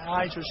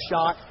eyes are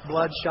shot,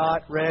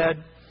 bloodshot,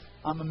 red.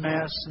 I'm a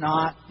mess,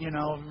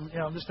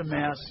 just a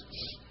mess.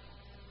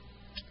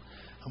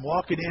 I'm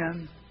walking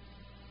in,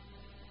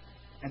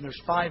 and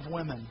there's 5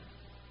 women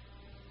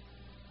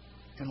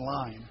in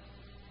line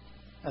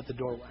at the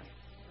doorway.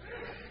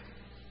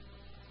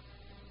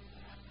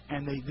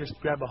 And they just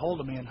grab a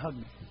hold of me and hug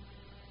me.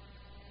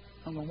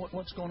 I'm going,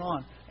 what's going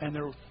on? And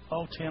they're,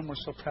 oh, Tim, we're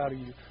so proud of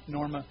you.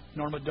 Norma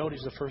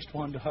Doty's the first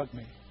one to hug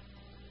me.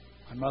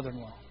 My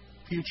mother-in-law,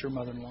 future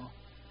mother-in-law.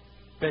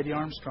 Betty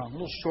Armstrong, a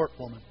little short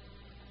woman.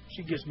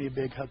 She gives me a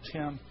big hug.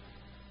 Tim,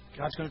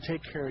 God's going to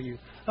take care of you.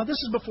 Now, this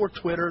is before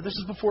Twitter. This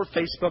is before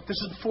Facebook. This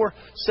is before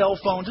cell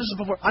phones. This is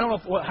before, I don't know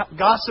how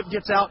gossip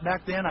gets out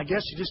back then. I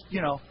guess you just,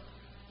 Tim's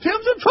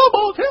in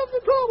trouble, Tim's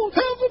in trouble,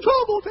 Tim's in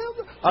trouble, Tim's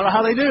in trouble. I don't know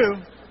how they do.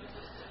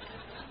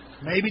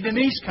 Maybe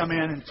Denise come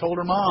in and told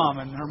her mom,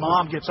 and her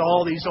mom gets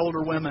all these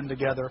older women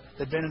together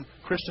that've been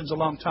Christians a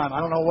long time. I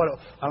don't know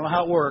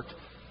how it worked,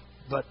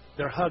 but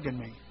they're hugging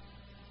me.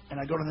 And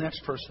I go to the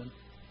next person.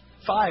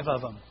 5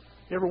 of them.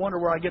 You ever wonder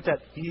where I get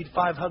that? You need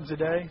 5 hugs a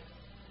day?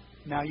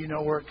 Now you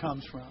know where it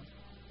comes from.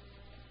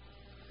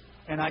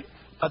 And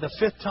by the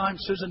 5th time,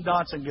 Susan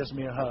Dodson gives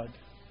me a hug.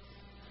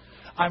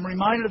 I'm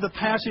reminded of the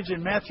passage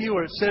in Matthew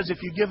where it says, if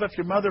you give up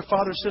your mother,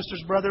 father,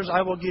 sisters, brothers,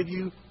 I will give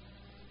you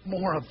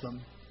more of them.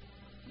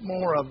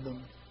 More of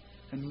them.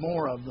 And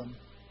more of them.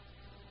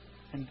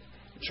 And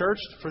church,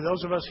 for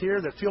those of us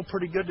here that feel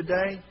pretty good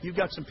today, you've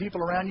got some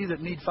people around you that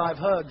need 5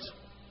 hugs.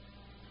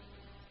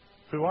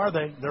 Who are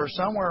they? They're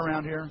somewhere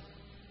around here.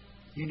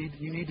 You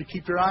need to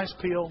keep your eyes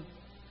peeled.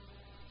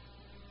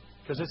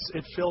 Because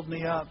it filled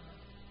me up.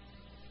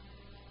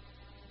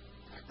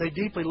 They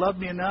deeply loved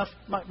me enough.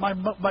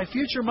 My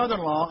future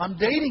mother-in-law, I'm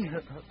dating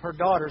her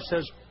daughter,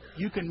 says,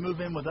 you can move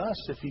in with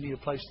us if you need a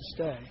place to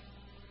stay.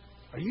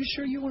 Are you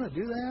sure you want to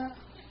do that?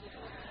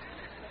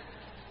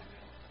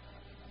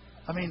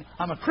 I mean,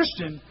 I'm a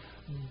Christian,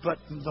 but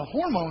the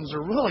hormones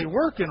are really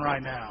working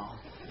right now.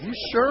 Are you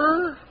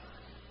sure?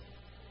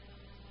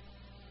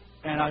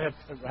 And I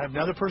have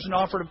another person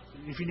offered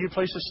if you need a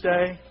place to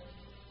stay.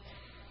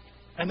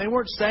 And they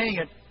weren't saying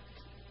it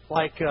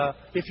like,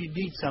 if you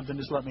need something,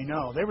 just let me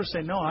know. They were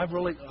saying, no,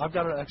 I've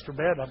got an extra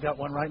bed. I've got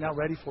one right now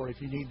ready for you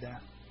if you need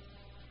that.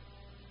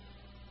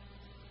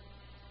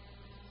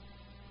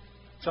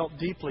 Felt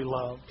deeply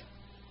loved.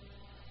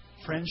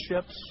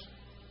 Friendships.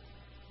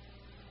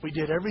 We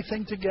did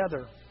everything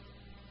together.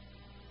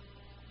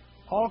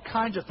 All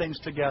kinds of things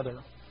together.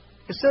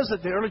 It says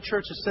that the early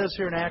church, it says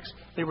here in Acts,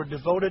 they were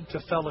devoted to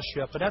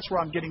fellowship. And that's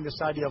where I'm getting this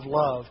idea of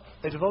love.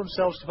 They devoted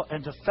themselves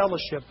to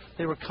fellowship.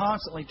 They were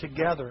constantly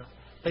together.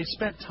 They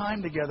spent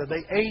time together.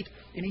 They ate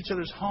in each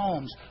other's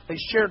homes. They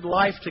shared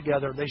life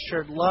together. They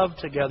shared love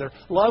together.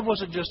 Love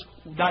wasn't just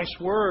nice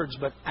words,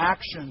 but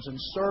actions and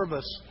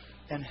service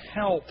and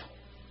help.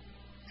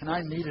 And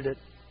I needed it.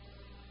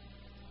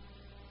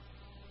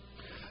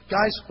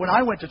 Guys, when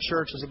I went to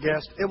church as a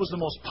guest, it was the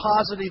most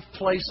positive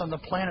place on the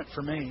planet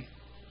for me.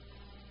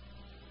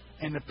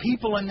 And the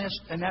people in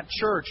that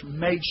church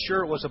made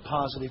sure it was a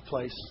positive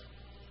place.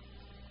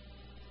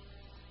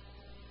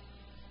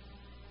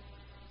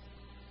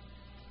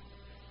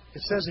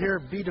 It says here,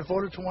 be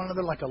devoted to one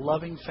another like a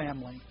loving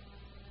family.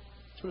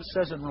 That's what it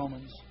says in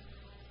Romans.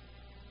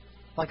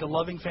 Like a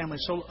loving family.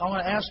 So I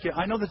want to ask you,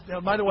 I know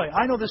that, by the way,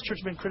 I know this church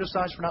has been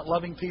criticized for not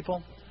loving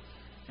people.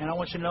 And I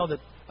want you to know that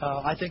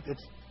I think that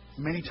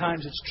many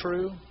times it's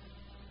true.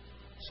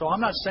 So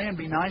I'm not saying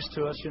be nice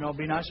to us,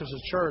 be nice to us as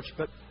a church.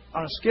 But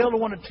on a scale of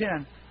 1 to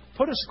 10,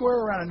 put a square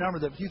around a number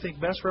that you think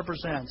best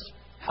represents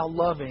how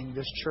loving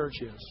this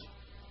church is.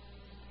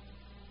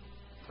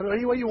 Put it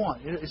any way you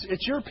want.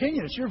 It's your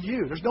opinion. It's your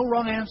view. There's no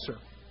wrong answer.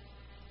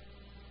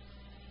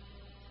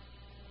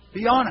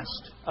 Be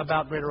honest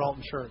about Greater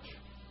Alton Church.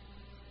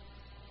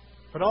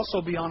 But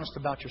also be honest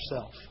about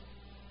yourself.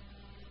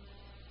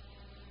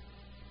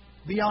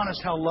 Be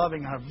honest how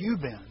loving have you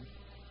been.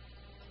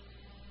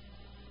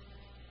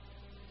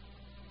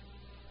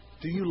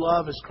 Do you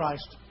love as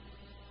Christ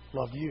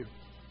loved you?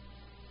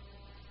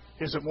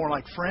 Is it more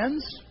like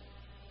friends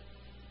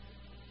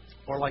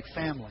or like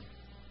family?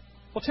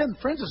 Well, Tim,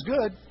 friends is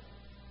good.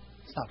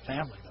 It's not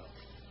family, though.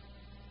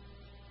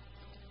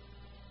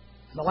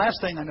 And the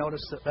last thing I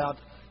noticed about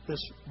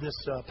this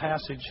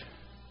passage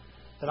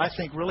that I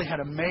think really had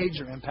a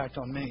major impact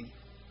on me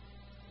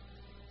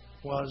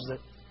was it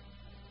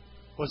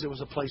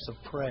was a place of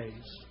praise.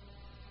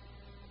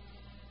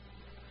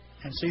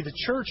 And see, the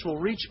church will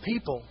reach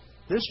people.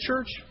 This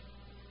church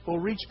will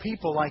reach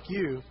people like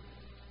you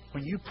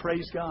when you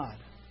praise God.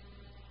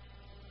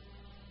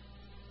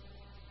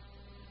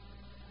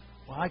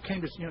 Well, I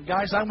came to,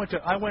 guys, I went to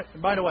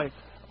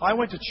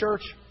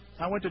church.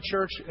 I went to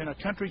church in a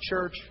country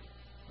church,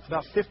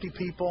 about 50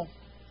 people.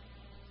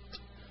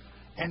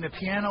 And the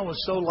piano was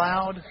so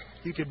loud,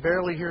 you could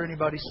barely hear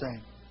anybody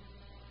sing.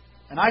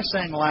 And I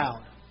sang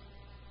loud.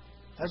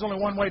 There's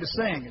only one way to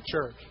sing at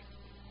church.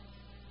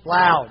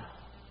 Loud.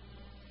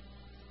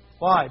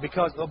 Why?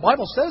 Because the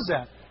Bible says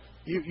that.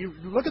 You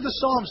look at the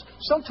Psalms.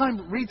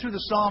 Sometimes read through the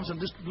Psalms and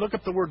just look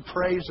up the word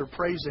praise or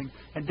praising.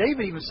 And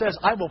David even says,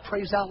 I will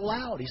praise out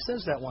loud. He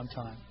says that one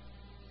time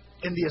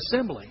in the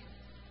assembly.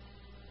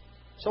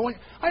 So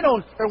I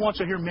know every once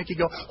I hear Mickey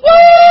go,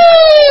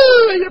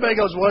 woo! Everybody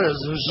goes, what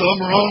is there?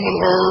 Something wrong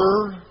with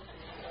her?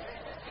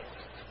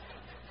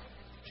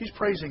 She's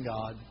praising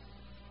God.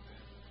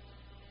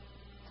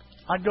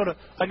 I'd go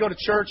to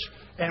church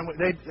and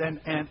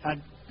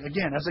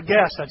again, as a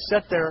guest, I'd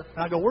sit there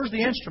and I'd go, where's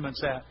the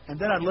instruments at? And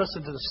then I'd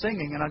listen to the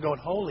singing and I'd go,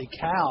 holy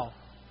cow,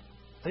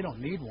 they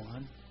don't need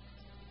one.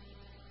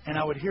 And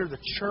I would hear the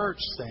church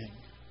sing.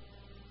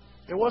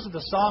 It wasn't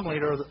the song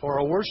leader or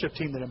a worship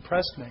team that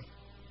impressed me.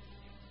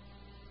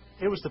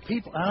 It was the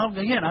people.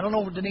 Again, I don't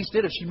know if Denise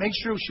did it. She made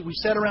sure we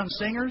sat around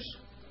singers.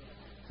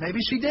 Maybe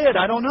she did.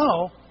 I don't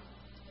know.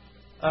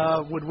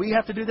 Would we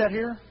have to do that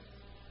here?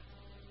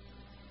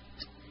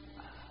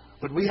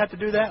 Would we have to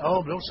do that?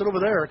 Oh, don't sit over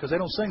there because they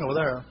don't sing over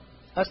there.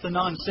 That's the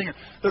non-singer.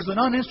 There's the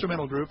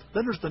non-instrumental group.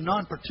 Then there's the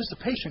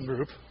non-participation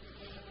group.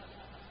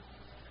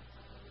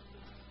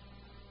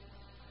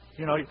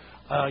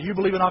 You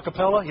believe in a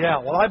cappella? Yeah,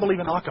 well, I believe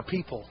in a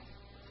people.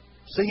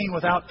 Singing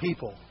without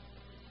people.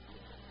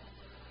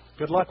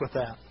 Good luck with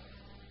that.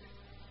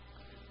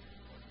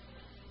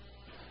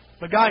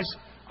 But guys,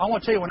 I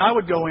want to tell you, when I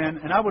would go in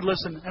and I would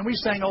listen, and we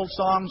sang old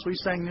songs, we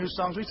sang new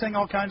songs, we sang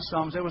all kinds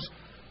of songs.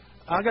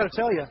 I got to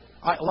tell you,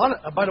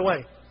 by the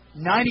way,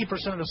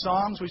 90% of the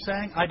songs we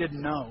sang, I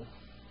didn't know.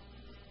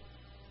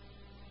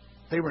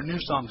 They were new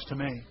songs to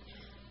me.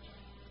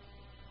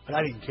 But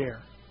I didn't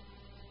care.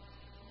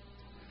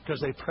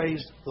 Because they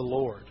praised the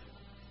Lord.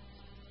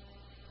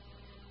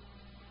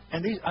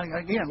 And these,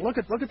 again, look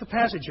at the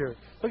passage here.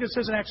 Look, it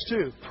says in Acts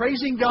 2,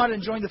 praising God and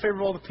enjoying the favor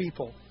of all the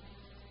people.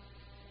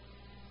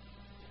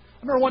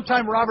 I remember one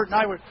time Robert and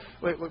I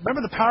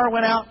remember the power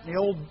went out in the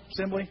old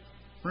assembly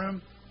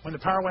room? When the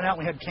power went out,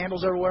 we had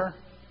candles everywhere.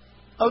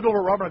 I looked over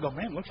at Robert and I go,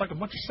 man, it looks like a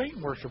bunch of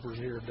Satan worshipers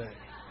here today.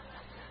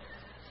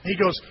 He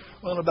goes,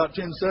 well, in about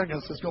 10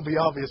 seconds, it's going to be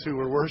obvious who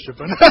we're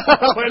worshiping.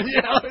 I went,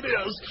 yeah, it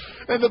is.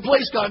 And the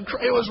place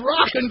it was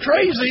rocking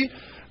crazy.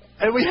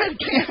 And we had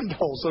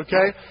candles,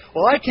 okay?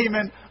 Well, I came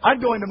in, I'd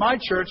go into my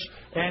church,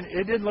 and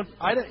it didn't look,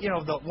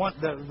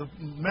 the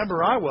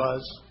member I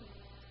was,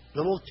 the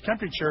little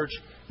country church,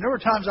 there were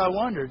times I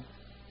wondered,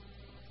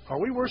 are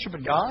we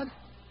worshiping God?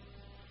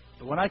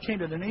 But when I came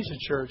to Denise's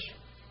church,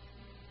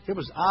 it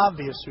was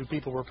obvious who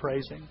people were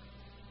praising.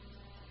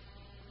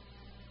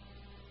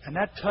 And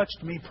that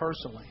touched me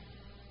personally.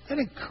 That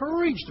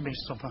encouraged me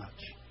so much.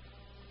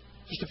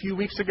 Just a few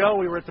weeks ago,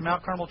 we were at the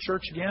Mount Carmel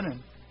Church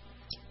again,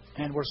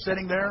 and we're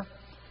sitting there.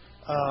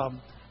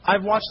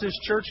 I've watched this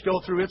church go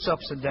through its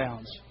ups and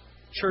downs.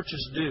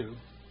 Churches do.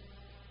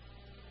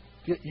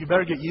 You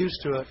better get used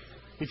to it.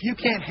 If you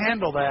can't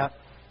handle that,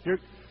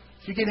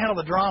 if you can't handle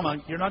the drama,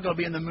 you're not going to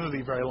be in the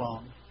movie very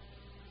long.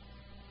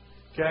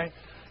 Okay?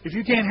 If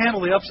you can't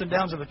handle the ups and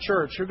downs of a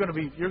church, you're going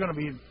to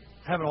be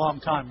having a long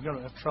time. You're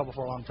going to have trouble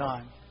for a long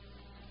time.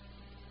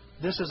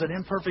 This is an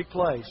imperfect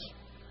place.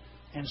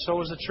 And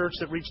so is the church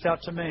that reached out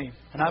to me.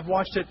 And I've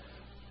watched it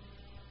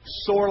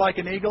soar like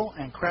an eagle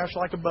and crash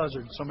like a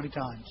buzzard so many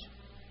times.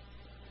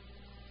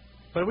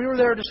 But we were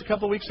there just a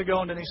couple of weeks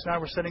ago, and Denise and I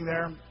were sitting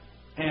there,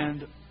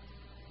 and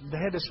they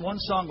had this one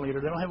song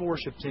leader. They don't have a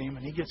worship team.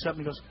 And he gets up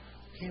and he goes,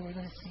 "Okay, we're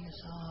going to sing a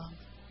song."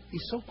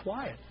 He's so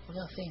quiet. "We're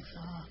going to sing a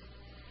song.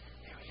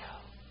 Here we go.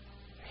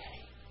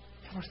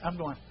 Ready?" And I'm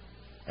going,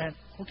 and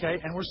okay,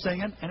 and we're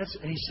singing, and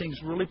he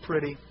sings really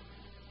pretty,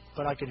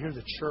 but I could hear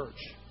the church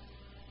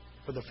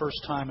for the first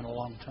time in a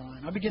long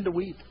time. I began to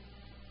weep.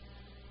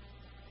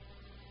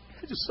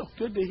 It's just so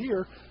good to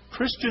hear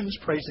Christians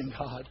praising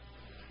God.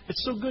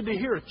 It's so good to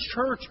hear a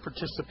church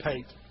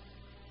participate.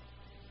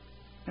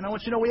 And I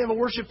want you to know we have a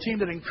worship team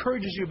that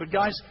encourages you. But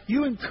guys,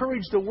 you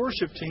encourage the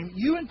worship team.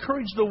 You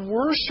encourage the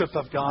worship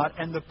of God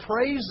and the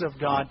praise of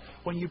God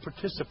when you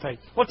participate.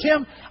 "Well,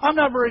 Tim, I'm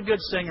not a very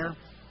good singer."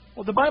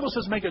 Well, the Bible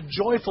says make a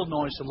joyful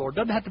noise to the Lord. It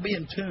doesn't have to be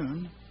in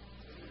tune.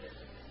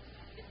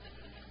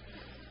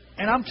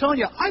 And I'm telling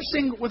you, I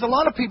sing with a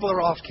lot of people that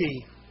are off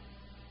key.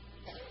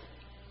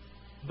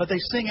 But they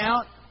sing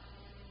out.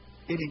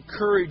 It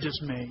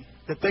encourages me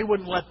that they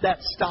wouldn't let that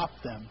stop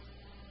them.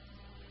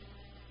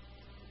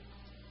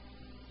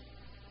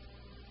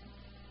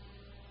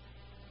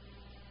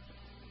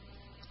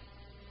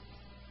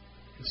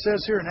 It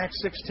says here in Acts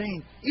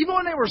 16, even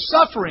when they were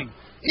suffering,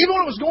 even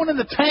when it was going in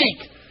the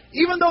tank,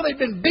 even though they'd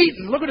been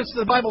beaten, look what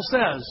the Bible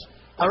says.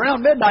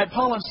 Around midnight,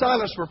 Paul and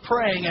Silas were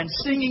praying and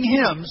singing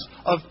hymns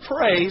of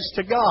praise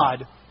to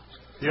God.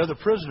 The other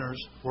prisoners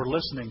were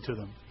listening to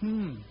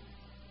them.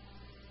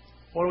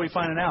 What are we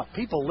finding out?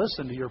 People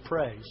listen to your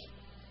praise.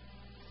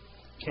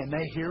 Can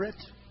they hear it?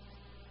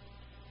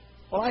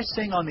 Well, I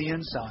sing on the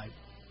inside.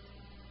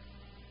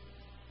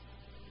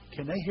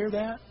 Can they hear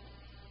that?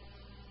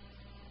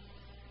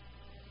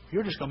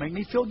 You're just going to make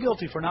me feel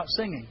guilty for not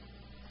singing.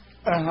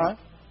 But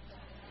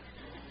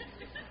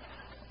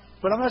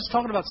I'm not just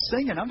talking about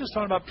singing. I'm just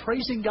talking about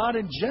praising God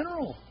in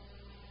general.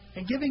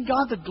 And giving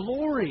God the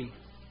glory.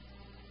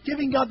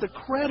 Giving God the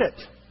credit.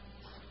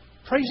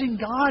 Praising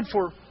God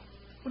for,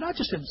 well, not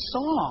just in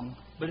song,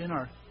 but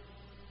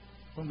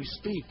when we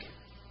speak.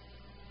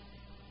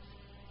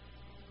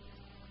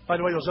 By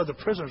the way, those other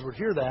prisoners would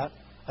hear that.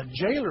 A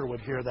jailer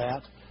would hear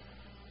that.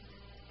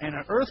 And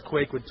an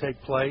earthquake would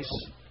take place.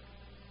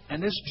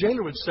 And this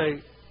jailer would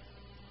say,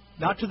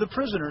 not to the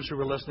prisoners who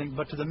were listening,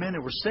 but to the men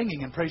who were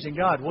singing and praising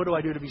God, "What do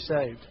I do to be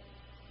saved?"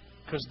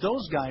 Because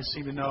those guys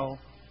seem to know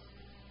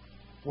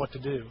what to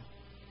do.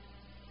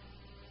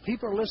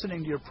 People are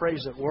listening to your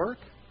praise at work.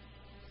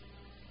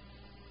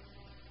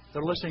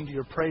 They're listening to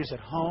your praise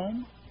at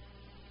home.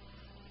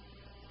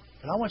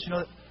 And I want you to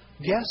know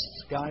that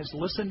guests, guys,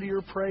 listen to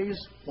your praise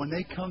when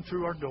they come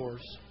through our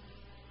doors.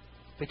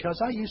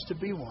 Because I used to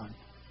be one.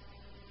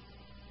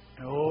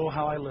 And oh,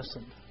 how I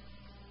listened.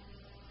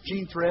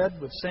 Jean Thread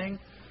would sing.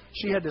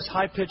 She had this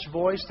high-pitched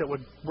voice that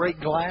would break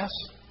glass.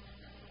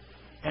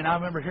 And I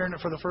remember hearing it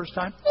for the first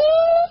time.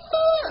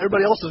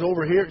 Everybody else is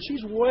over here.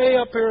 She's way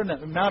up here in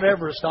the Mount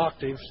Everest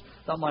octaves.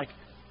 I'm like,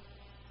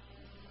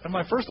 and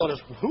my first thought is,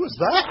 who is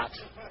that?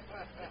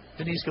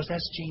 Denise goes,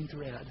 "That's Jean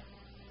Thread."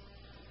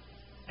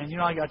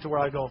 And I got to where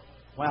I go,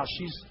 wow,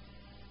 she's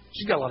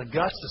got a lot of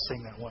guts to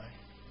sing that way.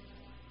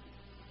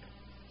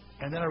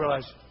 And then I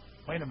realized,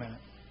 wait a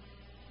minute.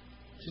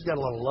 She's got a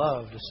lot of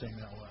love to sing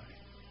that way.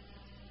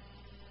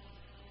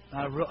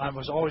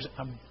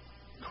 I'm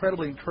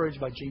incredibly encouraged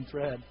by Jean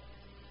Thread.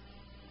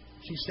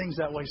 She sings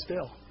that way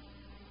still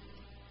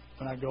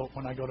when I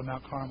go to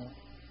Mount Carmel.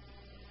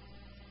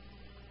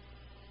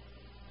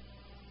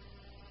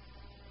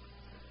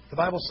 The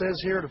Bible says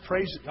here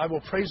I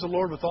will praise the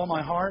Lord with all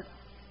my heart.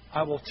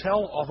 I will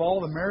tell of all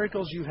the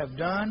miracles you have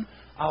done.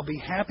 I'll be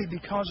happy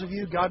because of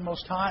you, God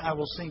Most High. I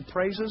will sing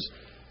praises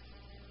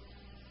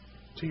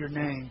to your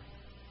name.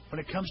 When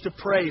it comes to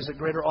praise at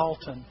Greater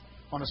Alton,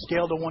 on a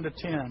scale to 1 to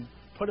 10,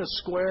 put a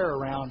square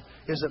around.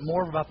 Is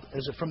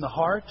it from the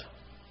heart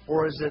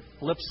or is it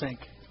lip sync?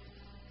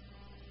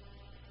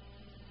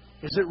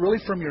 Is it really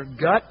from your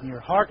gut and your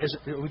heart?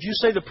 Would you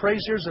say the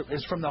praise here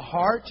is from the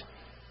heart?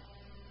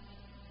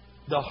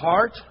 The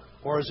heart,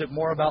 or is it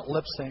more about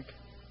lip sync?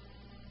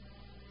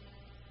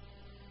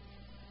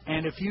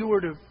 And if you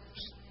were to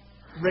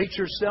rate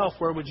yourself,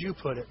 where would you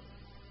put it?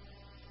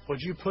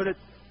 Would you put it,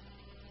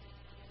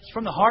 it's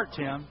from the heart,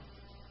 Tim,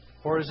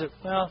 or is it,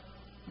 well,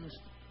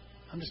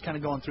 I'm just kind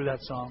of going through that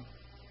song.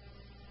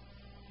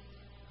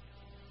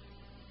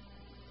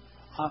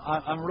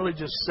 I'm really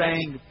just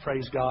saying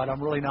praise God.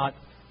 I'm really not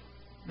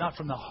not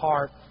from the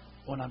heart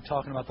when I'm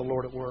talking about the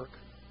Lord at work.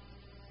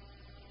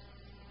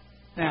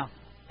 Now,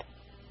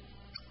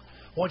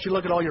 I want you to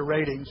look at all your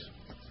ratings.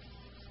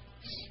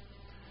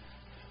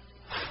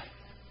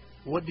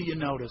 What do you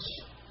notice?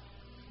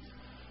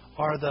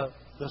 Are the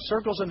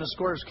circles and the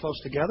squares close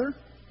together,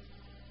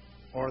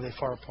 or are they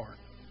far apart?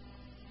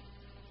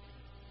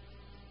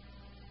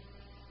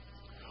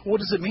 What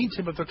does it mean,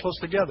 Tim, if they're close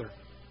together?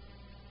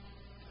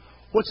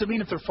 What's it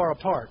mean if they're far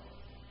apart?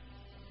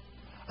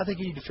 I think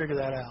you need to figure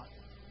that out.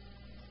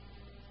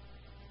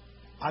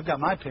 I've got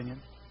my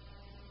opinion.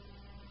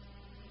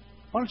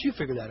 Why don't you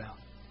figure that out?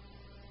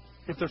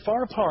 If they're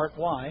far apart,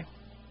 why?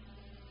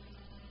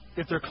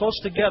 If they're close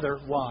together,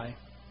 why?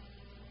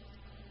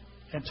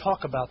 And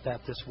talk about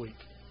that this week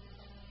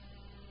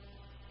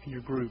in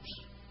your groups,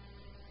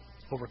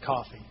 over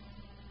coffee,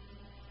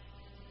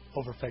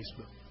 over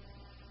Facebook.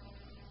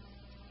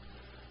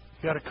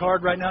 You got a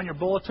card right now in your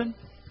bulletin.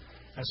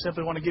 I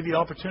simply want to give you an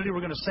opportunity.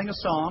 We're going to sing a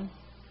song.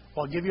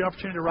 I'll give you an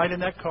opportunity to write in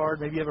that card.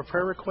 Maybe you have a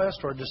prayer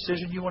request or a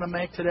decision you want to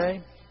make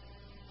today,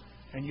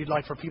 and you'd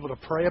like for people to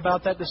pray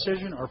about that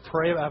decision or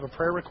have a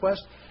prayer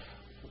request.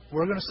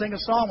 We're going to sing a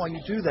song while you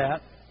do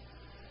that,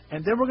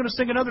 and then we're going to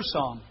sing another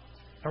song.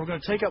 And we'll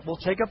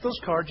take up those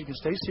cards. You can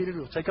stay seated.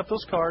 We'll take up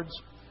those cards.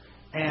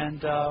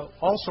 And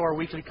also our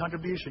weekly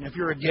contribution. If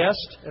you're a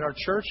guest at our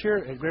church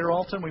here at Greater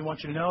Alton, we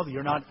want you to know that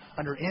you're not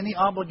under any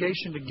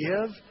obligation to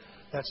give.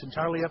 That's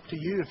entirely up to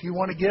you. If you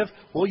want to give,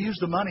 we'll use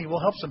the money. We'll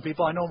help some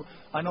people.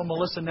 I know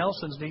Melissa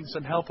Nelson's needing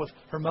some help with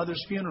her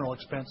mother's funeral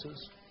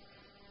expenses.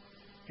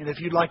 And if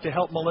you'd like to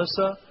help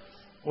Melissa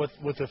with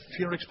the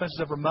funeral expenses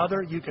of her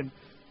mother, you can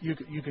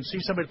see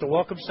somebody at the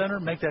Welcome Center,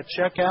 make that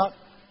check out,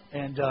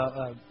 and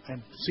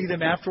see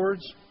them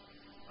afterwards.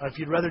 If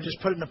you'd rather just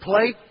put it in a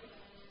plate,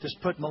 just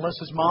put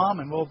Melissa's mom,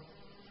 and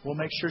we'll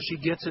make sure she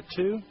gets it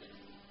too.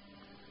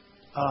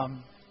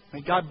 May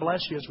God bless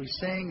you as we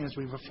sing, as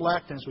we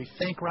reflect, as we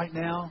think right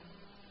now.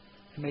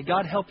 And may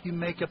God help you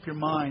make up your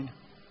mind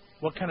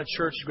what kind of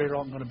church is Greater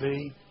Alton going to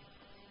be.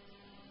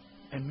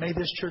 And may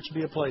this church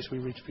be a place we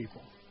reach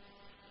people.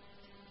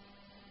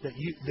 That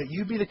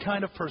you be the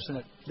kind of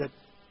person that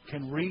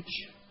can reach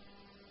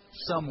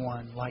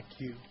someone like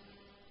you.